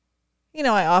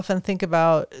 I often think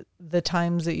about the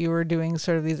times that you were doing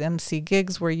sort of these MC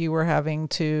gigs where you were having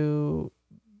to,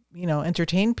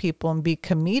 entertain people and be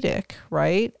comedic,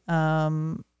 right?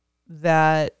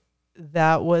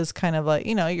 That was kind of like,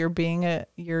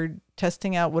 you're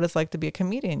testing out what it's like to be a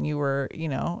comedian. You were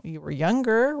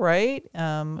younger, right?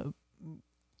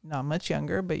 Not much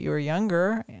younger, but you were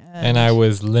younger. And I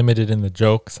was limited in the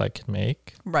jokes I could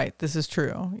make. Right. This is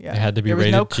true. Yeah. It had to be rated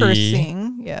G. There was no G,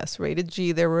 cursing. Yes. Rated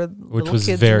G. There were which little was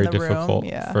kids very in the difficult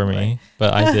room. for me,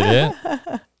 but I did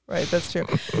it. Right. That's true.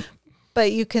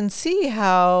 But you can see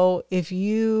how if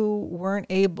you weren't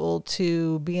able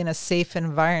to be in a safe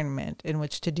environment in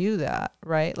which to do that,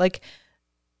 right? Like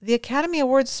the Academy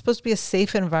Awards is supposed to be a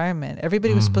safe environment.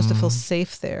 Everybody was supposed to feel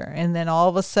safe there. And then all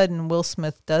of a sudden Will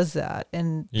Smith does that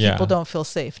and people don't feel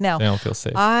safe. Now, they don't feel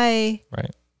safe. I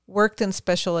worked in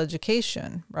special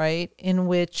education, right? In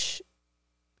which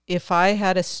if I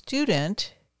had a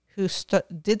student who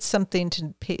did something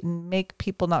to make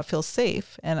people not feel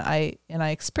safe, and I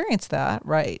experienced that,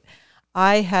 right?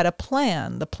 I had a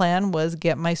plan. The plan was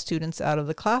get my students out of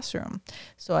the classroom.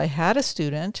 So I had a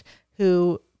student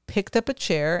who picked up a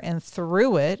chair and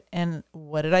threw it, and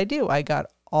what did I do? I got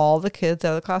all the kids out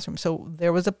of the classroom. So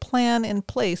there was a plan in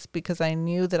place because I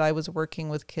knew that I was working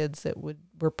with kids that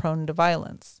were prone to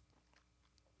violence.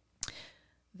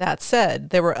 That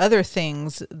said, there were other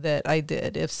things that I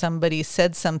did. If somebody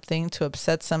said something to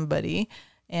upset somebody,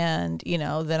 and,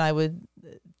 then I would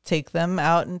take them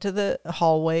out into the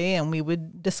hallway and we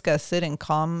would discuss it and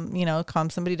calm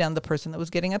somebody down, the person that was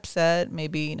getting upset,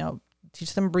 maybe,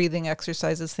 teach them breathing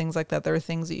exercises, things like that. There are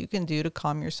things that you can do to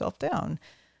calm yourself down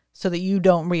so that you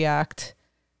don't react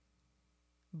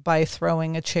by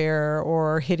throwing a chair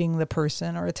or hitting the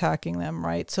person or attacking them,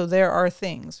 right? So there are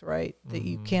things, right, that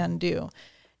you can do.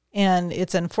 And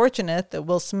it's unfortunate that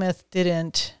Will Smith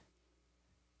didn't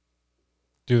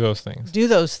do those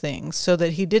things so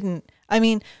that he didn't. I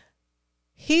mean,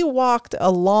 he walked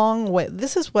a long way.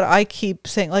 This is what I keep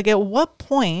saying. Like, at what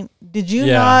point did you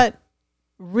not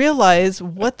realize,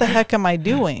 what the heck am I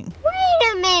doing?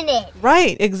 Wait a minute.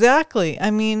 Right, exactly.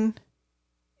 I mean,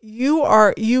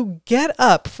 you get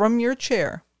up from your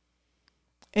chair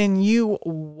and you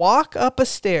walk up a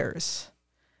stairs.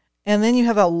 And then you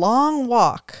have a long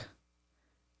walk,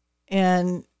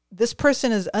 and this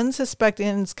person is unsuspecting.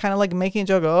 And it's kind of like making a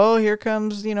joke. Oh, here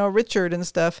comes, Richard and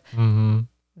stuff. Mm-hmm.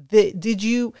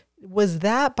 Was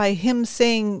that by him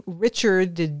saying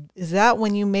Richard? Is that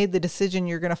when you made the decision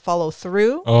you're going to follow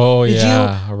through? Oh, did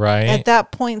yeah, you, right. At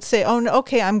that point, say, "Oh, no,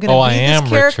 okay, I'm going to be this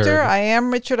character. Richard. I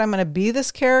am Richard. I'm going to be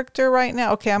this character right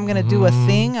now. Okay, I'm going to do a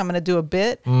thing. I'm going to do a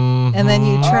bit." Mm-hmm. And then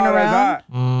you turn around,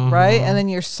 right? Mm-hmm. And then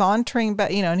you're sauntering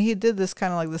back, and he did this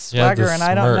kind of like the swagger, and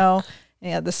I don't know,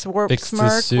 the smirk,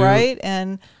 right?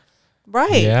 And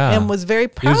and was very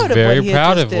proud of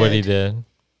what he did.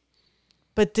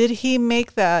 But did he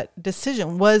make that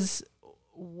decision? Was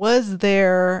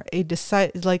there a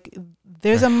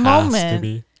there's a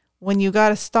moment when you got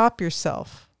to stop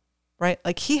yourself, right?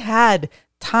 Like, he had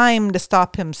time to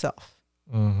stop himself.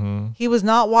 Mm-hmm. He was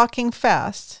not walking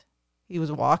fast. He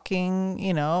was walking,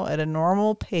 at a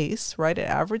normal pace, right? At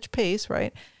average pace,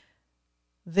 right?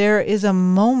 There is a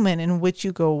moment in which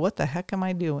you go, what the heck am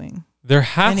I doing? There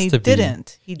has to be.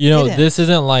 He didn't. This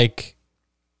isn't like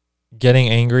getting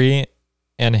angry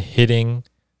and hitting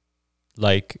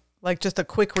like just a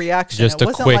quick reaction. Just it a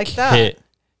wasn't quick like that. hit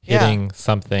hitting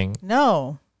something.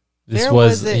 No. He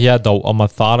had a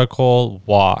methodical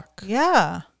walk.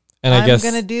 Yeah. And I'm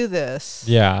going to do this.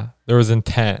 Yeah. There was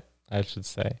intent, I should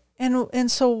say.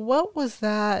 And so what was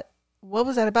that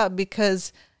about?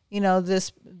 Because,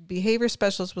 this behavior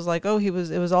specialist was like, it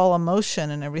was all emotion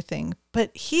and everything,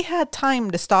 but he had time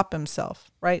to stop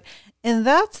himself. Right. And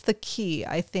that's the key.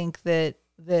 I think that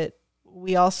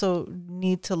we also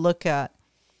need to look at.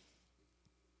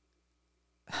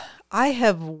 I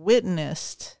have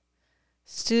witnessed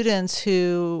students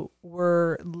who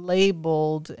were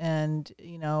labeled and,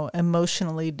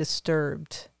 emotionally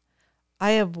disturbed.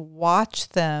 I have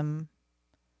watched them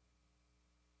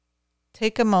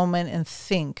take a moment and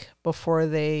think before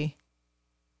they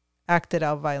acted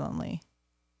out violently.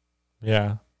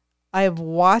 Yeah. I have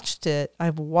watched it.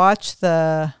 It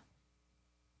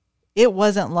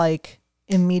wasn't like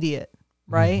immediate,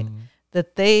 right? Mm-hmm.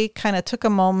 That they kind of took a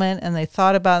moment and they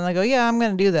thought about it and they go, yeah, I'm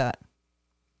going to do that.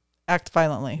 Act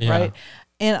violently, right?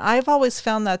 And I've always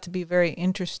found that to be very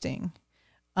interesting.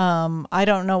 I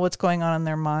don't know what's going on in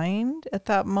their mind at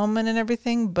that moment and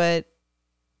everything, but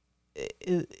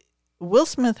Will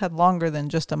Smith had longer than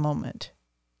just a moment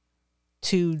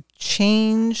to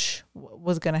change what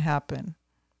was going to happen.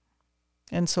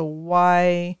 And so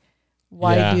why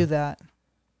do that?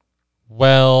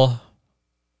 Well,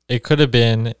 it could have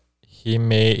been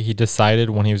he decided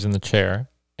when he was in the chair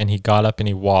and he got up and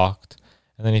he walked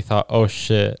and then he thought, oh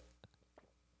shit,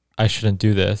 I shouldn't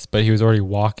do this. But he was already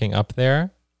walking up there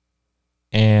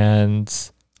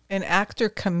and an actor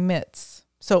commits.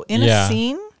 So in a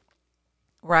scene,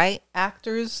 right?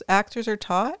 Actors are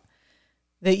taught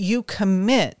that you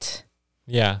commit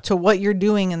to what you're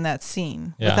doing in that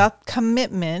scene. Yeah. Without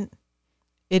commitment,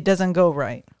 it doesn't go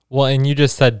right. Well, and you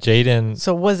just said Jaden.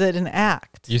 So was it an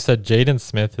act? You said Jaden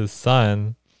Smith, his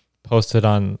son, posted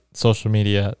on social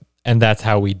media, and that's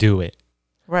how we do it.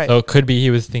 Right. So it could be he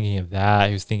was thinking of that.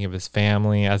 He was thinking of his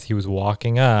family as he was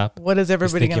walking up. What is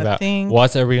everybody going to think?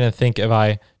 What's everybody going to think if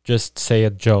I just say a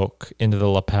joke into the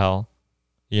lapel?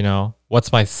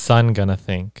 What's my son going to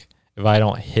think if I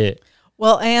don't hit?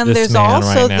 Well, and there's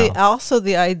also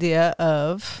the idea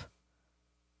of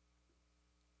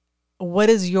what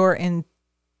is your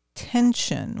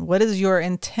intention? What is your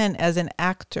intent as an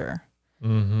actor?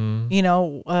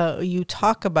 Mm-hmm. You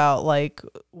talk about like,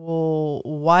 well,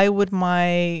 why would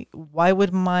my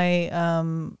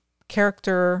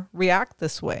character react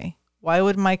this way? Why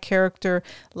would my character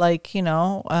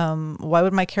why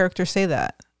would my character say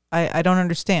that? I don't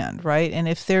understand, right? And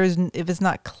if it's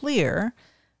not clear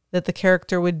that the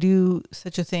character would do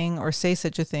such a thing or say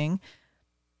such a thing,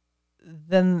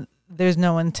 then there's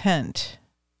no intent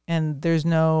and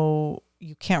you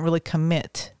can't really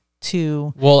commit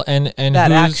to and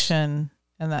that action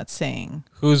and that saying.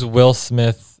 Who's Will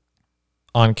Smith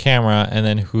on camera and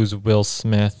then who's Will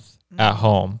Smith at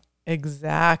home.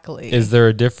 Exactly. Is there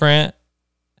a different?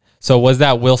 So was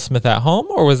that Will Smith at home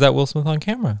or was that Will Smith on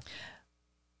camera?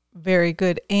 Very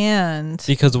good. And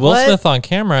because Will Smith on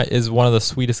camera is one of the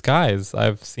sweetest guys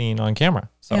I've seen on camera.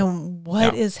 So, and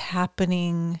what is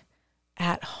happening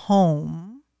at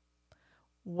home?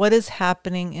 What is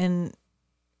happening in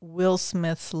Will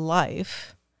Smith's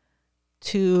life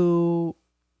to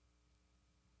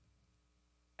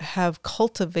have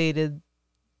cultivated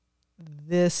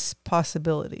this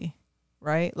possibility,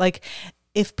 right? Like,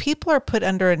 if people are put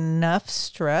under enough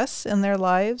stress in their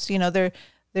lives, you know,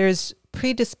 there's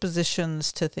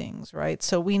predispositions to things, right?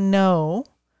 So we know,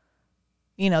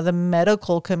 you know, the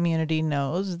medical community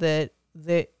knows that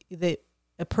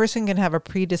a person can have a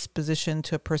predisposition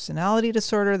to a personality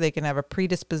disorder. They can have a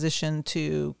predisposition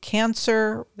to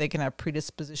cancer. They can have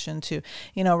predisposition to,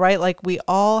 you know, right? Like we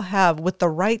all have, with the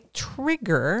right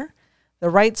trigger, the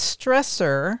right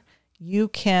stressor, you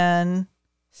can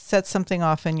set something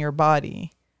off in your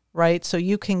body, right? So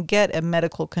you can get a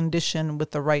medical condition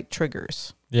with the right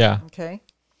triggers. Yeah. Okay.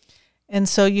 And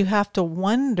so you have to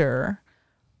wonder,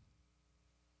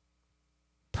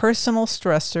 personal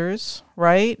stressors,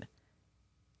 right,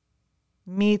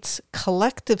 meets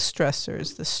collective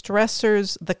stressors,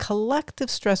 the collective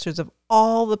stressors of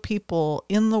all the people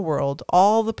in the world,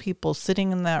 all the people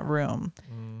sitting in that room,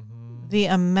 the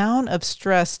amount of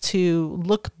stress to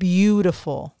look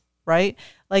beautiful, right?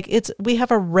 Like we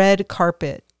have a red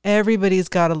carpet. Everybody's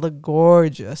got to look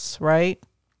gorgeous, right?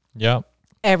 Yeah.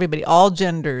 Everybody, all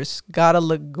genders, got to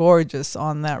look gorgeous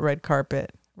on that red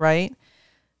carpet, right?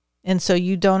 And so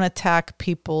you don't attack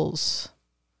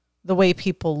the way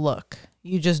people look.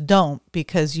 You just don't,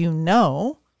 because you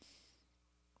know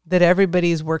that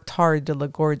everybody's worked hard to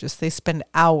look gorgeous. They spend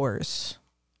hours,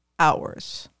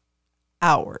 right?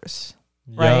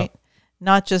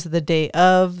 Not just the day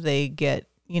of. They get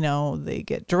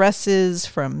dresses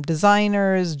from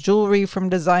designers, jewelry from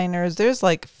designers. There's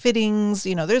like fittings,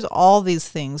 you know, there's all these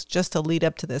things just to lead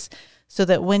up to this. So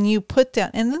that when you put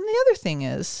down, and then the other thing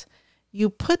is,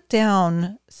 you put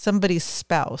down somebody's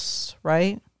spouse,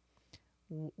 right?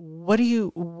 What are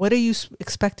you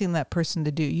expecting that person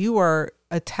to do? You are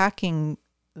attacking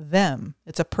them.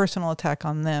 It's a personal attack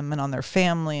on them and on their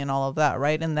family and all of that,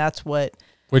 right? And that's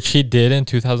which he did in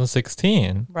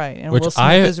 2016. Right. And Will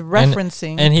Smith is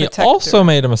referencing and he Protector. Also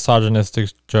made a misogynistic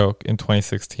joke in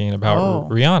 2016 about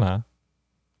Rihanna.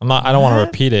 I don't want to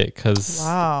repeat it because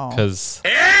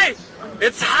hey,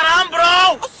 it's haram,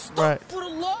 bro. Right.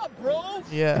 Bro.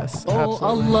 Yes. Oh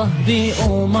Allah the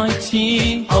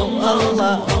Almighty.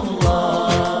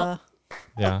 Allah.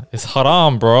 Yeah, it's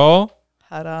haram, bro.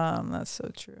 Haram. That's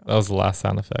so true. That was the last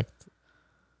sound effect.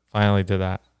 Finally did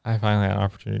that. I finally had an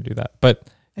opportunity to do that. But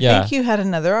I think you had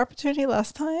another opportunity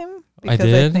last time.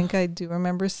 Because I think I do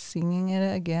remember singing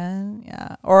it again.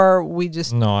 Yeah. Or we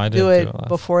just do it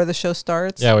before the show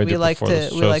starts. Yeah, we like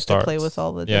to play with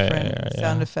all the different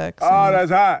sound effects. Oh,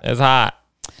 that's hot. It's hot.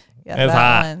 Yeah, it's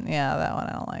that hot. One. Yeah, that one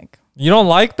I don't like. You don't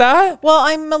like that? Well,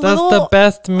 that's the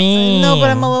best meme. No,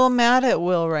 but I'm a little mad at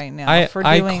Will right now for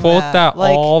doing that. I quote that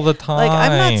all the time. Like,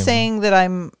 I'm not saying that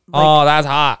I'm. Like, that's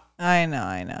hot. I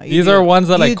know. These are ones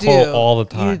that I quote all the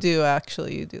time. You do,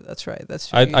 actually. You do. That's right. That's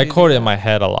true. I quote it in my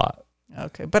head a lot.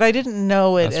 Okay. But I didn't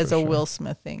know it as a Will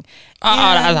Smith thing.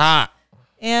 That's hot.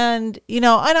 And, and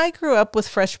I grew up with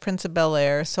Fresh Prince of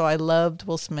Bel-Air, so I loved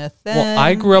Will Smith then. Well,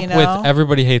 I grew up with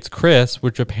Everybody Hates Chris,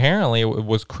 which apparently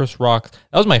was Chris Rock.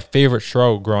 That was my favorite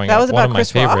show growing up. That was about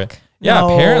Chris Rock? Yeah,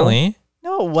 apparently.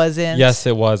 No, it wasn't. Yes,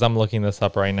 it was. I'm looking this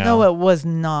up right now. No, it was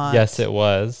not. Yes, it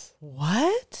was.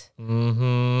 What?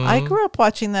 Mm-hmm. I grew up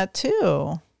watching that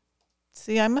too.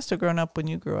 See, I must have grown up when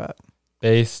you grew up.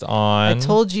 Based on... I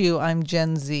told you I'm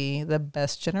Gen Z, the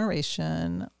best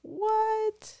generation.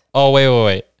 What? Oh,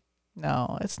 wait.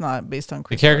 No, it's not based on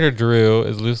Chris The character Rock. Drew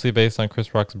is loosely based on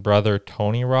Chris Rock's brother,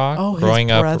 Tony Rock. Oh, Growing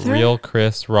his up, brother? real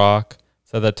Chris Rock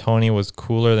said that Tony was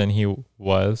cooler than he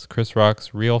was. Chris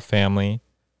Rock's real family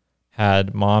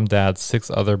had mom, dad, 6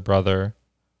 other brother,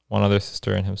 1 other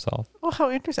sister, and himself. Oh,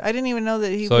 how interesting. I didn't even know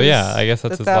that he was... So, yeah, I guess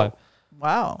that's his life.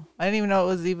 Wow. I didn't even know it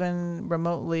was even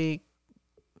remotely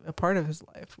a part of his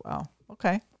life. Wow.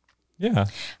 Okay. Yeah.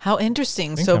 How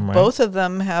interesting. So both of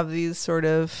them have these sort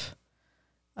of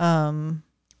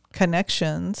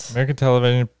connections. American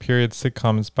television period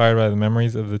sitcom inspired by the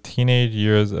memories of the teenage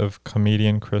years of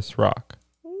comedian Chris Rock.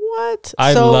 What?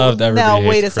 I loved Everybody Now,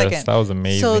 wait Hates a Chris. second. That was an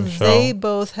amazing so show. they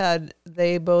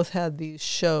both had these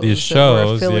shows. These that were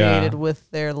shows, affiliated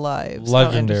with their lives.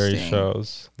 Legendary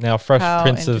shows. Now, Fresh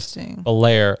Prince of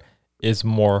Bel-Air is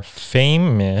more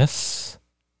famous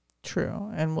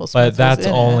True. And Will Smith But that's was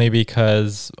in only it.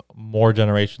 because more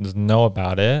generations know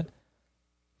about it.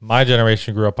 My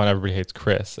generation grew up on Everybody Hates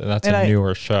Chris, and that's a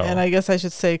newer show. And I guess I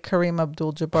should say Kareem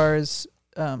Abdul-Jabbar's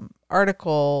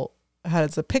article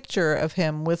has a picture of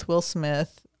him with Will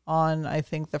Smith on, I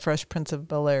think, the Fresh Prince of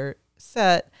Bel-Air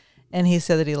set. And he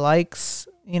said that he likes,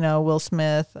 Will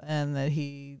Smith, and that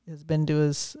he has been to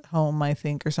his home, I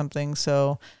think, or something.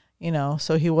 So,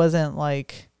 so he wasn't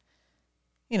like,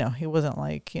 he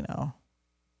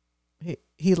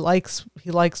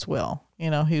likes Will. He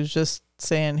was just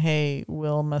saying, hey,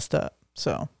 Will messed up.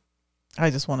 So I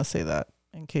just want to say that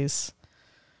in case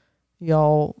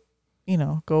y'all,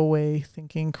 go away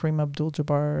thinking Kareem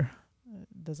Abdul-Jabbar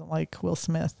doesn't like Will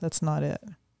Smith. That's not it.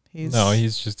 He's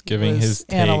just giving his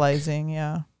take, analyzing,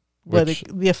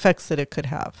 the effects that it could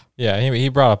have. Yeah, he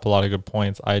brought up a lot of good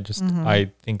points. I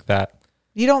think that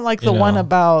you don't like the one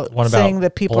about saying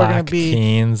that people are going to be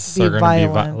teens be are going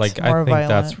violent, to be like, more I think violent,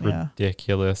 that's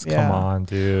ridiculous. Yeah. Come on,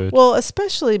 dude. Well,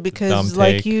 especially because,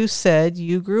 like you said,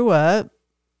 you grew up.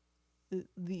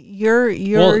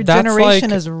 Your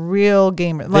generation is real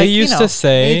gamer. Like, they used to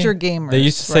say major gamers. They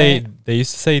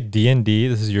used to say D&D.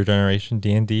 This is your generation.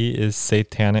 D&D is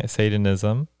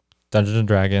Satanism, Dungeons and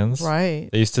Dragons. Right.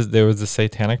 There was a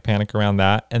satanic panic around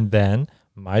that, and then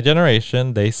my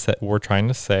generation, were trying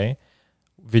to say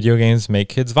video games make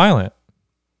kids violent.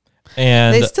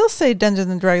 And they still say Dungeons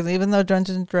and Dragons, even though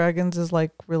Dungeons and Dragons is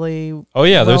like really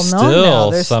there's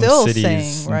still some cities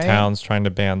saying, and towns trying to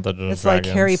ban Dungeons and Dragons. It's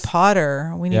like Harry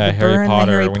Potter. We need to burn the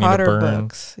Harry Potter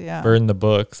books. Yeah, burn the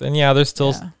books. And there's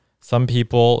still some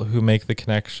people who make the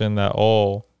connection that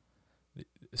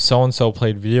so and so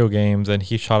played video games and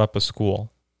he shot up a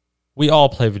school. We all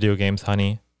play video games,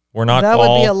 honey. We're not. That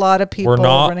would be a lot of people. We're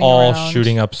not all around.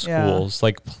 shooting up schools.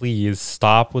 Like, please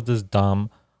stop with this dumb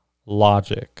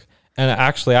logic. And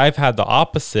actually, I've had the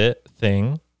opposite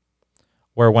thing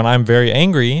where when I'm very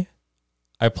angry,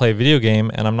 I play a video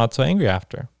game and I'm not so angry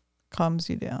after. Calms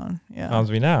you down. Yeah. Calms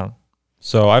me down.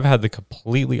 So I've had the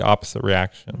completely opposite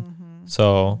reaction. Mm-hmm.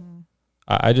 So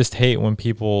I just hate when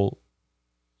people,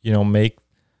 make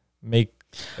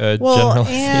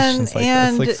generalizations like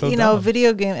and that. It's like so dumb.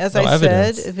 video game, as No I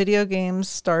evidence. said, video games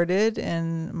started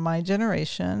in my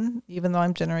generation. Even though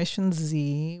I'm Generation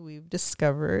Z, we've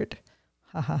discovered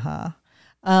we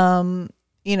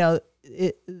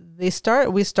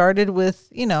started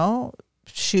with,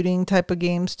 shooting type of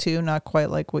games too, not quite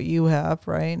like what you have,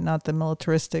 right? Not the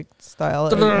militaristic style,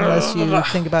 unless you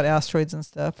think about asteroids and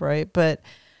stuff, right? But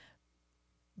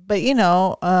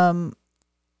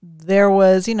there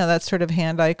was, that sort of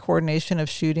hand-eye coordination of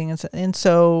shooting, and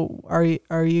so are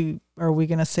we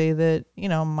going to say that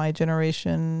my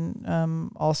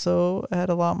generation also had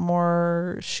a lot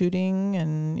more shooting,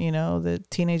 and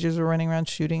that teenagers were running around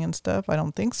shooting and stuff? I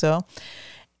don't think so.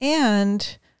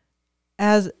 And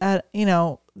as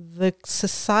the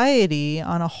society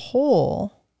on a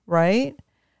whole, right,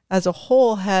 as a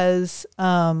whole has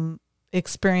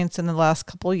experienced in the last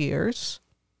couple of years.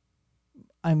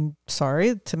 I'm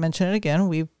sorry to mention it again.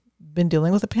 We've been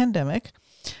dealing with a pandemic.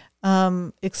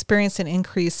 Experienced an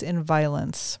increase in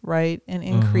violence, right? An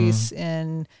increase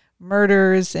in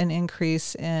murders, an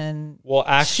increase in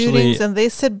shootings. And they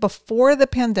said before the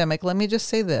pandemic, let me just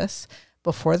say this,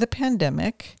 before the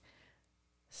pandemic,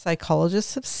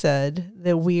 psychologists have said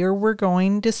that we're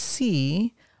going to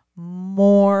see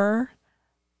more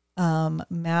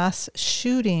mass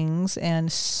shootings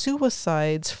and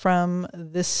suicides from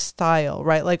this style,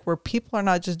 right? Like where people are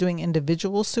not just doing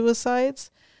individual suicides.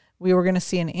 We were going to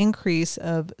see an increase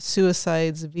of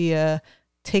suicides via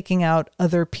taking out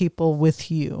other people with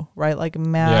you, right? Like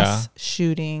mass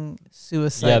shooting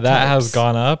suicide. Yeah, that types. has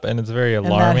gone up and it's very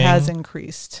alarming. And that has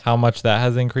increased. How much that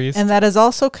has increased. And that is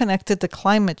also connected to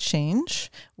climate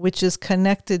change, which is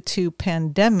connected to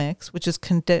pandemics, which is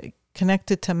connected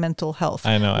to mental health.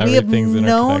 I know. We have Everything's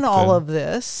known all of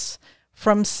this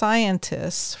from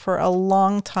scientists for a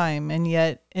long time, and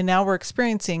now we're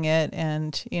experiencing it,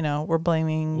 and we're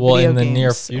blaming video in the games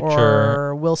near future,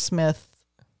 or Will Smith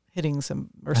hitting some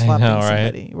or slapping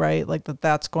somebody, right? Like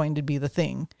that's going to be the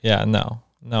thing. Yeah, no,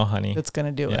 honey, that's going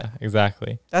to do it. Yeah,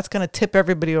 exactly. That's going to tip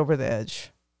everybody over the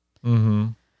edge. Mm-hmm.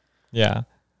 Yeah.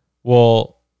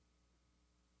 Well,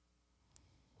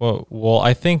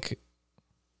 I think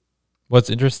what's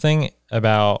interesting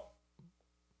about,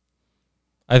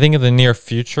 I think in the near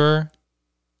future,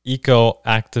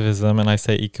 eco-activism, and I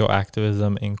say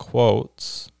eco-activism in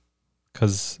quotes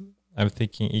because I'm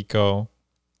thinking eco,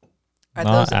 are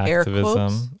not those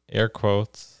activism, air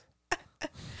quotes.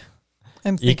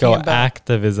 I'm thinking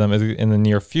eco-activism is in the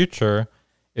near future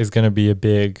is going to be a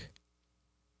big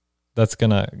that's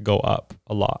gonna go up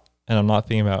a lot. And I'm not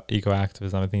thinking about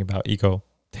eco-activism. I'm thinking about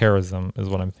eco-terrorism is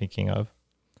what I'm thinking of.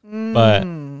 But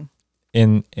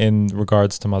in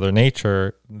regards to Mother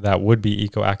Nature, that would be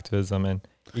eco-activism, and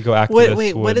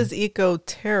eco-activists what is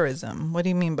eco-terrorism? What do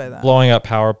you mean by that? blowing up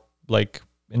power, like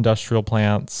industrial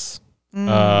plants,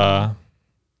 Nuclear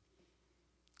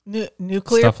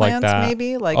stuff like plants, that.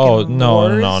 maybe? Like oh in no,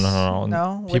 wars? no.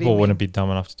 No? What do you People wouldn't mean? be dumb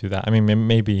enough to do that. I mean,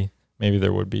 maybe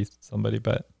there would be somebody,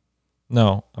 but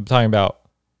no. I'm talking about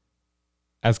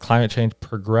as climate change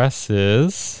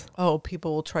progresses. Oh,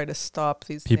 people will try to stop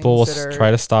these People will things that are try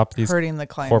to stop these hurting the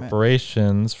climate.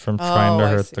 corporations from trying to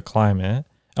I hurt see. the climate,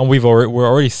 and we're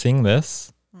already seeing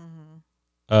this.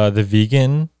 The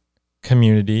vegan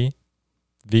community,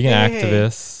 vegan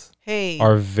activists Hey,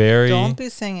 are very. don't be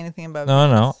saying anything about No.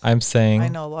 vegans. I'm saying, I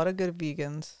know a lot of good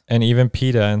vegans. and even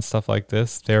PETA and stuff like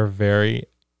this, they're very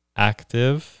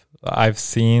active. I've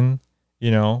seen,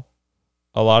 a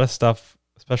lot of stuff,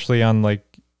 especially on like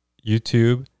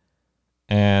YouTube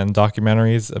and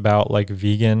documentaries about like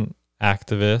vegan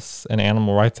activists and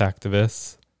animal rights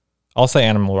activists. I'll say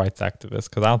animal rights activists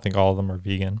because I don't think all of them are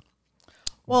vegan.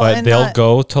 Well, but and they'll not-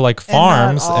 go to like and not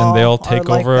farms and all they'll are take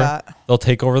like over. that. They'll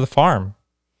take over the farm.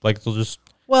 Like they'll just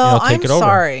Well, take I'm it over.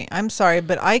 sorry. I'm sorry,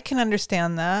 but I can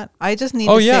understand that. I just need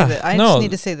Oh, to yeah. say that. I No. just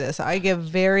need to say this. I get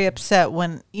very upset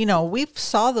when, we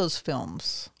saw those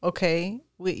films, okay?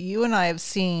 You and I have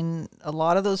seen a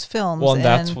lot of those films. Well, and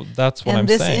that's what I'm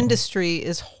this saying. industry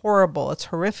is horrible. It's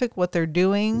horrific what they're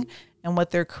doing and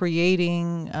what they're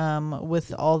creating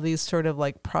with all these sort of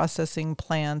like processing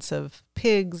plants of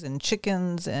pigs and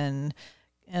chickens and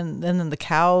then the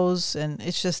cows, and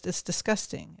it's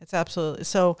disgusting. It's absolutely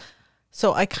so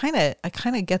I kind of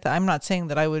get that. I'm not saying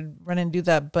that I would run and do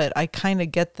that, but I kind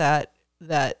of get that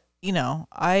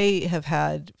I have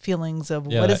had feelings of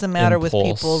what is the matter with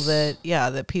people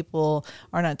that people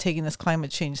are not taking this climate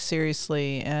change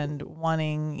seriously and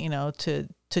wanting,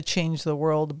 to change the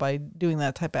world by doing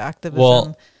that type of activism.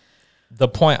 Well, the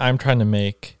point I'm trying to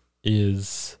make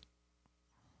is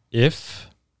if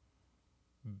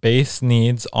base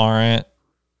needs aren't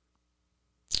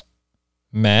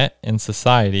met in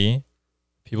society,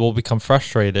 people will become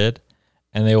frustrated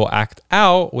and they will act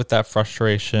out with that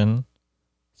frustration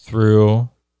through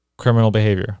criminal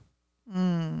behavior.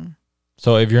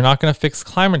 So if you're not going to fix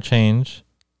climate change,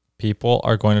 people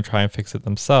are going to try and fix it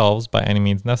themselves by any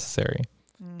means necessary.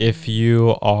 If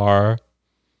you are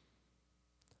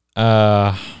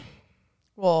well,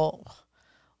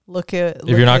 if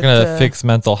you're not going to fix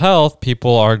mental health,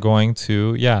 people are going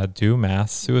to do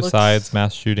mass suicides,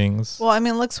 mass shootings. Well, I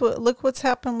mean, look what's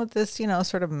happened with this,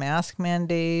 sort of mask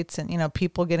mandates and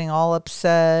people getting all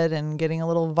upset and getting a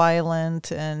little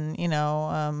violent and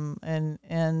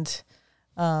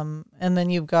and then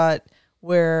you've got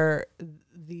where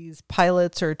these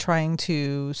pilots are trying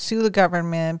to sue the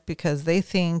government because they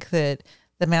think that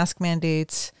the mask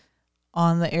mandates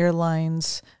on the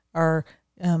airlines are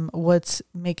what's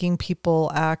making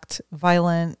people act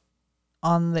violent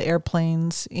on the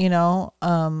airplanes. I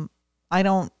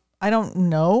don't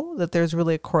know that there's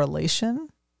really a correlation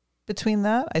between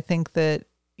that. I think that,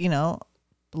 a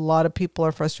lot of people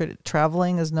are frustrated.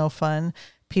 Traveling is no fun.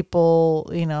 People,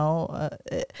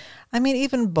 I mean,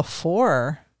 even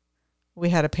before we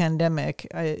had a pandemic,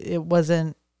 it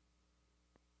wasn't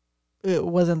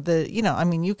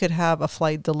you could have a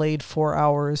flight delayed 4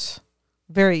 hours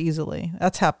very easily.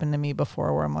 That's happened to me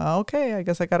before where I'm like, okay, I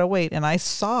guess I got to wait. And I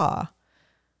saw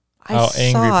how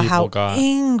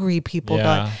angry people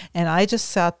got. And I just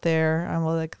sat there. I'm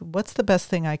like, what's the best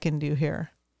thing I can do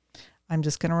here? I'm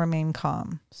just going to remain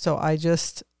calm. So I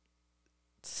just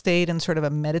stayed in sort of a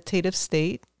meditative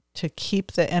state to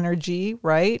keep the energy,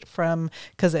 right?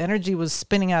 Because the energy was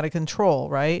spinning out of control,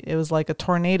 right? It was like a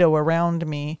tornado around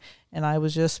me. And I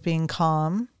was just being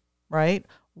calm, right?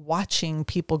 Watching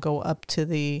people go up to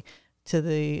the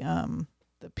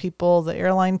people, the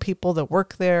airline people that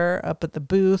work there up at the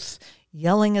booth,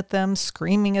 yelling at them,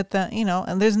 screaming at them,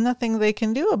 and there's nothing they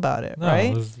can do about it,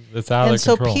 right? It's out of and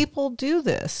so control. people do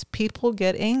this. People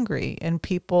get angry and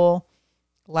people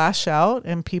lash out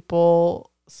and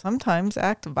people sometimes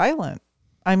act violent.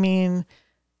 I mean,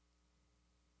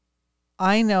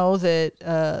 I know that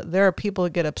there are people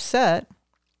that get upset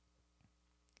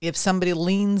if somebody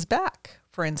leans back,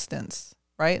 for instance,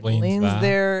 right?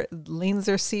 Leans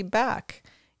their seat back,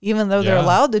 even though they're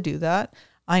allowed to do that.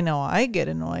 I know I get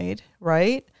annoyed,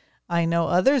 right? I know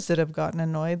others that have gotten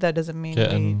annoyed. That doesn't mean Are you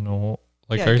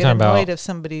get talking annoyed about if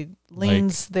somebody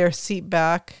leans their seat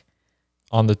back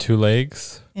on the two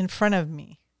legs in front of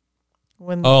me?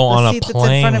 When on the a seat that's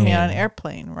in front of me plane. on an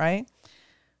airplane, right?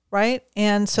 right?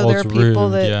 And so Well, there are it's people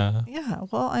rude, that, yeah.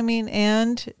 well, I mean,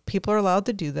 and people are allowed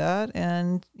to do that.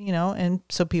 And, and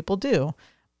so people do.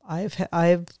 I've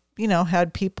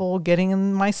had people getting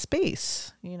in my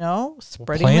space,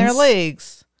 spreading their planes?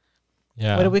 legs.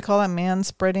 Yeah. What do we call that? Man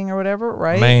spreading or whatever,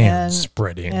 right? Man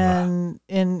spreading. And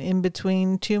in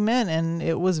between two men. And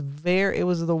it was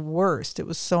the worst. It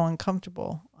was so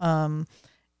uncomfortable. So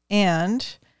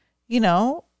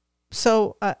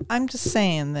I'm just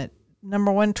saying that,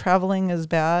 number one, traveling is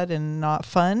bad and not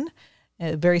fun,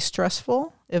 a very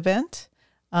stressful event.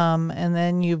 And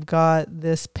then you've got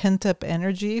this pent up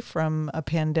energy from a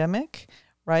pandemic,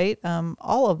 right?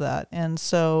 All of that. And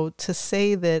so to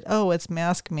say that, it's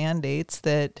mask mandates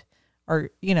that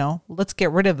are, let's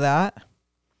get rid of that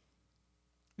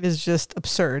is just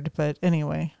absurd. But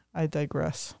anyway, I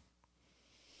digress.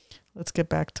 Let's get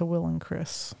back to Will and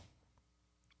Chris.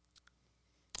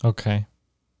 Okay.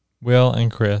 Will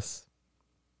and Chris.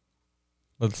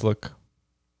 Let's look.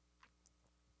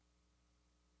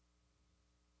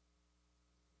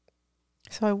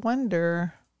 So I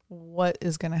wonder what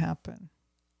is going to happen.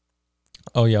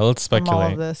 Oh yeah, let's speculate. From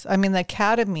all of this. I mean, the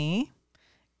Academy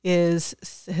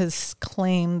has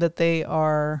claimed that they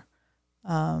are,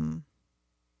 that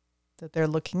they're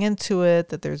looking into it,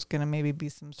 that there's going to maybe be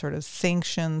some sort of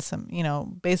sanctions,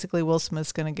 basically Will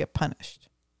Smith's going to get punished.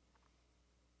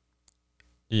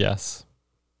 Yes.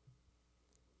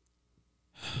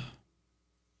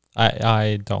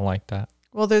 I don't like that.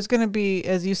 Well, there's going to be,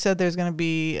 as you said, there's going to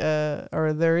be,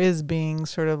 or there is being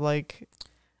sort of like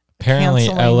apparently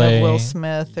canceling LA of Will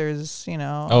Smith. There's,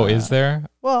 Oh, is there?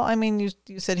 Well, I mean,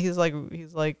 you said he's like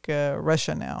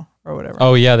Russia now or whatever.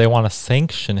 Oh yeah, they want to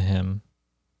sanction him,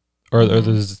 or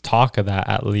there's talk of that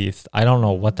at least. I don't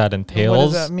know what that entails. What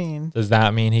does that mean? Does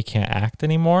that mean he can't act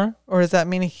anymore? Or does that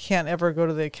mean he can't ever go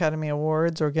to the Academy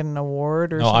Awards or get an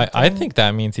award or no, something? I think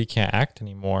that means he can't act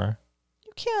anymore.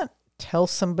 You can't tell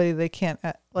somebody they can't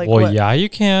act. Like, well, what? yeah, you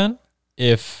can.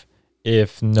 If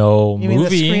no you movie, mean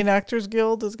the Screen Actors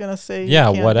Guild is going to say, yeah,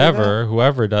 you can't whatever, do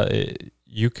whoever does it,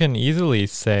 you can easily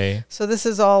say. So this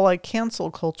is all like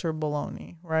cancel culture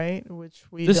baloney, right? Which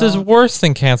we This is worse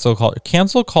than cancel culture.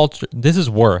 Cancel culture. This is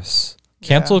worse.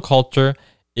 Cancel culture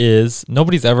is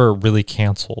nobody's ever really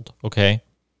canceled. Okay,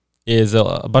 is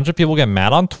a bunch of people get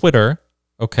mad on Twitter.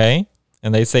 Okay,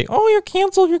 and they say, "Oh, you're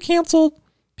canceled. You're canceled."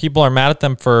 People are mad at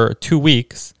them for 2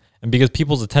 weeks, and because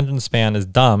people's attention span is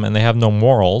dumb and they have no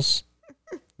morals,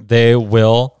 they're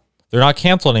not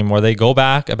canceled anymore. They go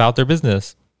back about their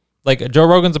business. Like Joe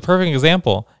Rogan's a perfect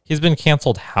example. He's been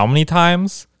canceled how many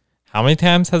times? How many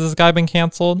times has this guy been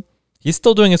canceled? He's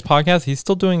still doing his podcast. He's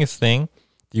still doing his thing.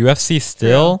 The UFC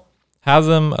still has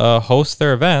him host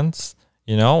their events.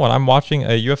 When I'm watching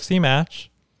a UFC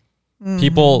match,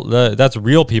 people, that's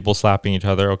real people slapping each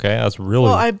other. Okay, that's really.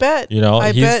 Well, I bet. He's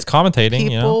commentating.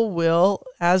 People will,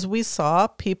 as we saw,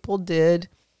 people did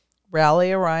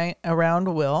rally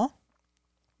around Will,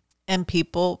 and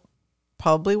people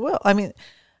probably will. I mean,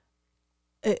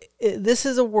 this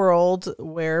is a world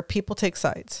where people take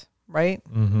sides, right?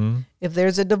 Mm-hmm. If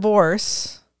there's a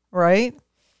divorce, right,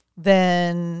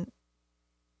 then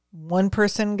one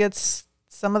person gets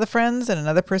some of the friends and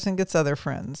another person gets other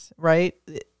friends, right?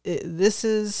 This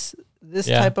is this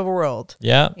type of world.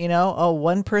 Yeah.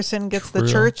 One person gets the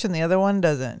church and the other one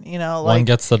doesn't. One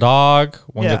gets the dog,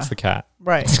 one gets the cat.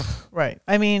 Right. Right.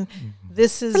 I mean,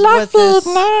 this is what this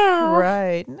now.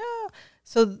 Right. No.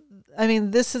 So I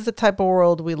mean, this is the type of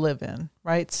world we live in,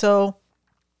 right? So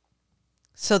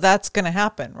that's going to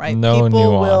happen, right? No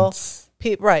nuance.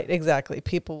 Right, exactly.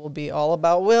 People will be all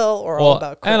about Will or all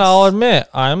about Chris. And I'll admit,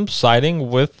 I'm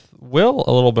siding with Will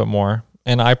a little bit more.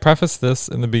 And I prefaced this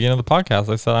in the beginning of the podcast.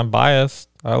 I said I'm biased.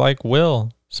 I like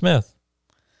Will Smith.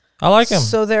 I like him.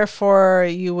 So therefore,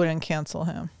 you wouldn't cancel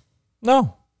him?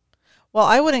 No. Well,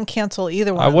 I wouldn't cancel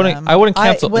either one. I wouldn't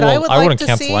cancel. I wouldn't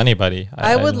cancel anybody.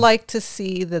 I would like to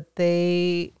see that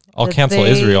they. I'll cancel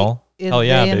Israel. Hell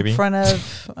yeah, baby. In front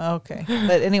of. Okay,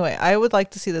 but anyway, I would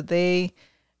like to see that they,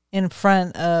 in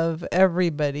front of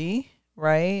everybody,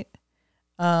 right?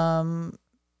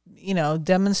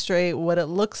 Demonstrate what it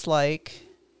looks like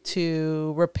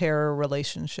to repair a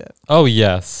relationship. Oh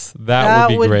yes, that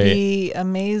would be great. That would be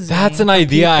amazing. That's an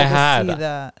idea I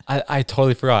had. I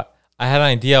totally forgot. I had an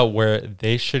idea where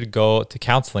they should go to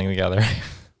counseling together.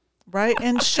 Right?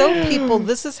 And show people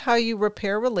this is how you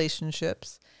repair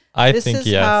relationships. This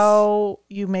is how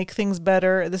you make things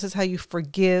better. This is how you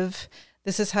forgive.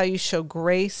 This is how you show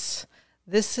grace.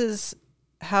 This is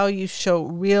how you show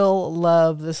real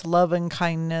love, this love and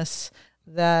kindness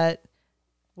that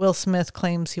Will Smith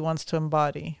claims he wants to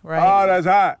embody, Oh, right? that's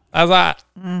hot. How's that?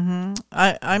 I'm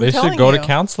They telling should go you, to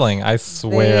counseling. I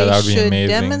swear that would be should amazing.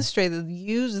 demonstrate,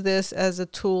 use this as a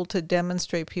tool to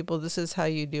demonstrate people this is how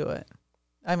you do it.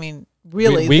 I mean,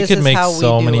 really, we this could is make how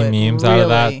so we do many it. memes out of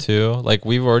Really. that too. Like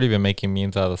we've already been making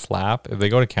memes out of the slap. If they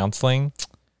go to counseling,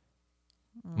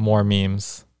 more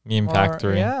memes. Meme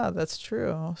factory. Yeah, that's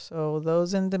true. So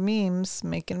those into memes,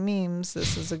 making memes,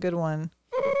 this is a good one.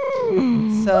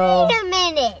 So Wait a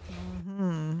minute.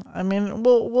 I mean,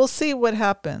 we'll see what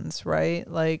happens, right?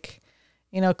 Like,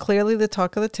 clearly the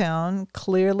talk of the town,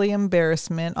 clearly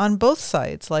embarrassment on both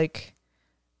sides. Like,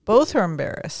 both are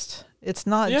embarrassed. It's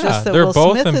not just that they're Will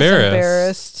both Smith is embarrassed.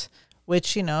 embarrassed,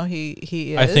 which he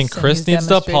is. I think and Chris he's needs to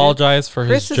demonstrated. apologize for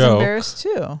Chris his is joke. embarrassed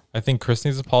too. I think Chris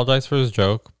needs to apologize for his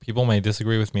joke. People may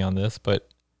disagree with me on this, but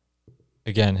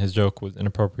again, his joke was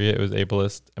inappropriate. It was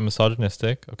ableist and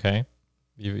misogynistic. Okay.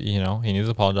 He needs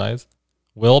to apologize.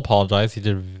 Will apologize. He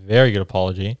did a very good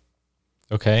apology.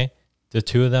 Okay. The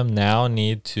two of them now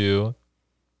need to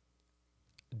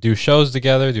do shows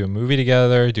together, do a movie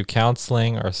together, do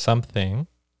counseling or something.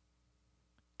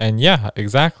 And yeah,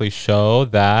 exactly. Show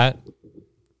that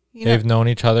they've known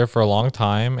each other for a long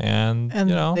time and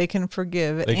they can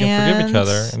forgive. They can forgive each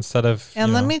other instead of.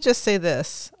 And let me just say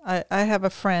this: I have a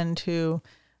friend who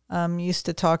used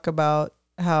to talk about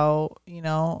how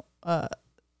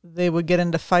they would get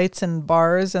into fights in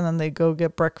bars and then they go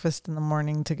get breakfast in the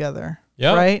morning together.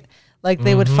 Yeah. Right. Like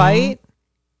they would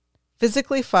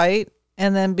physically fight,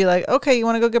 and then be like, "Okay, you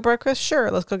want to go get breakfast?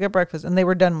 Sure, let's go get breakfast." And they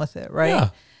were done with it. Right. Yeah.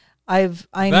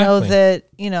 I know that,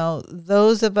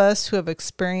 those of us who have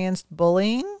experienced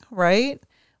bullying, right?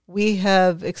 We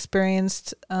have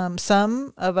experienced,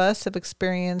 some of us have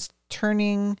experienced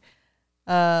turning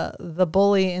the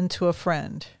bully into a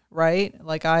friend, right?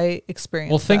 Like I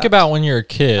experienced. Well, think that. about when you're a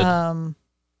kid.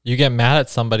 You get mad at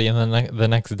somebody, and then the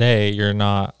next day you're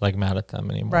not like mad at them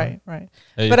anymore. Right.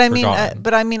 You've But I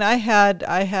forgotten. mean, I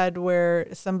had where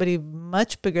somebody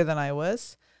much bigger than I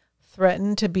was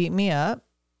threatened to beat me up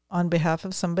on behalf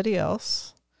of somebody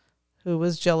else who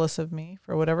was jealous of me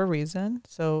for whatever reason.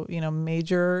 So,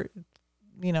 major,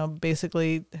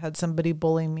 basically had somebody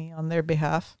bully me on their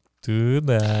behalf. Do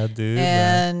that.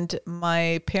 And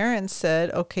my parents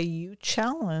said, okay, you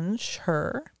challenge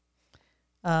her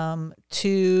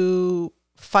to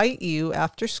fight you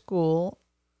after school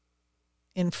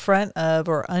in front of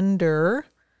or under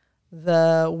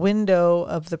the window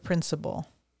of the principal's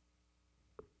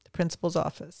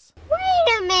office. Wait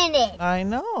a minute. I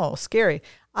know, scary.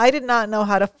 I did not know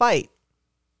how to fight.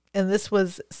 And this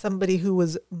was somebody who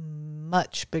was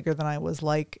much bigger than I was,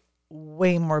 like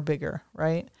way more bigger,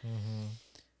 right?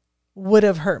 Would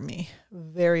have hurt me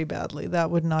very badly. That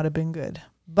would not have been good.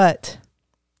 But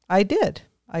I did.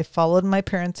 I followed my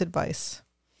parents' advice.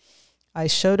 I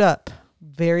showed up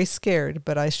very scared,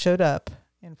 but I showed up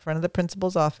in front of the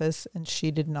principal's office and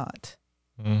she did not.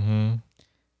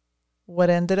 What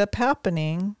ended up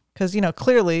happening, because,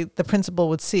 clearly the principal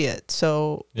would see it.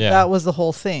 So that was the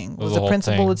whole thing. Was the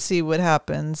principal would see what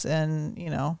happens and,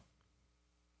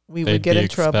 we would get in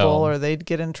trouble or they'd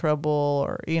get in trouble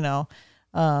or,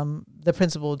 the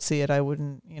principal would see it. I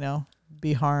wouldn't,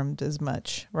 be harmed as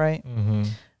much. Right.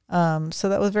 So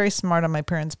that was very smart on my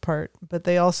parents' part, but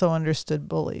they also understood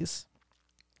bullies.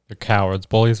 They're cowards.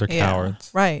 Bullies are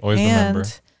cowards. Right. Always remember.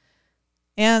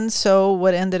 And so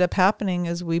what ended up happening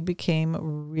is we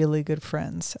became really good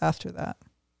friends after that.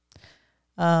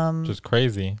 Which is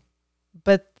crazy.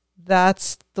 But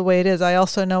that's the way it is. I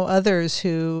also know others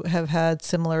who have had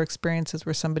similar experiences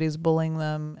where somebody's bullying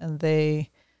them and they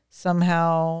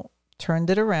somehow turned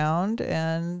it around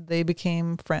and they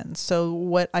became friends. So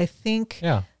what I think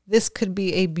this could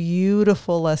be a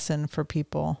beautiful lesson for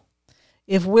people.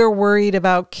 If we're worried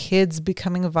about kids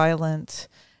becoming violent,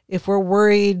 if we're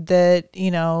worried that,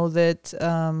 that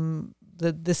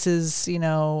this is,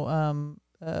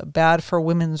 bad for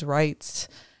women's rights,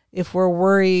 if we're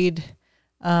worried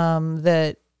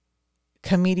that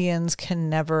comedians can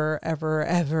never, ever,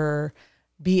 ever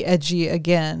be edgy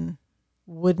again,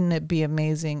 wouldn't it be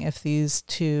amazing if these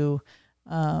two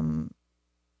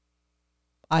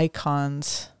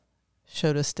icons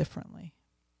showed us differently?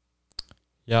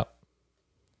 Yep.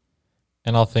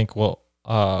 And I'll think we'll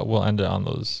end it on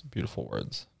those beautiful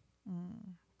words.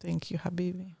 Thank you,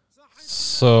 Habibi.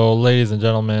 So, ladies and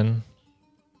gentlemen,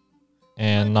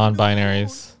 and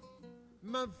non-binaries,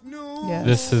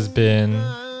 this has been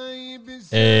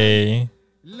a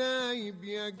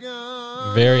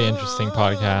very interesting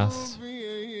podcast,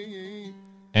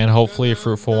 and hopefully a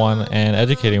fruitful one and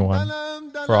educating one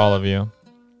for all of you.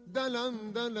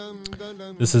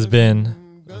 This has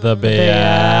been The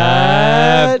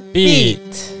Bayat Beat.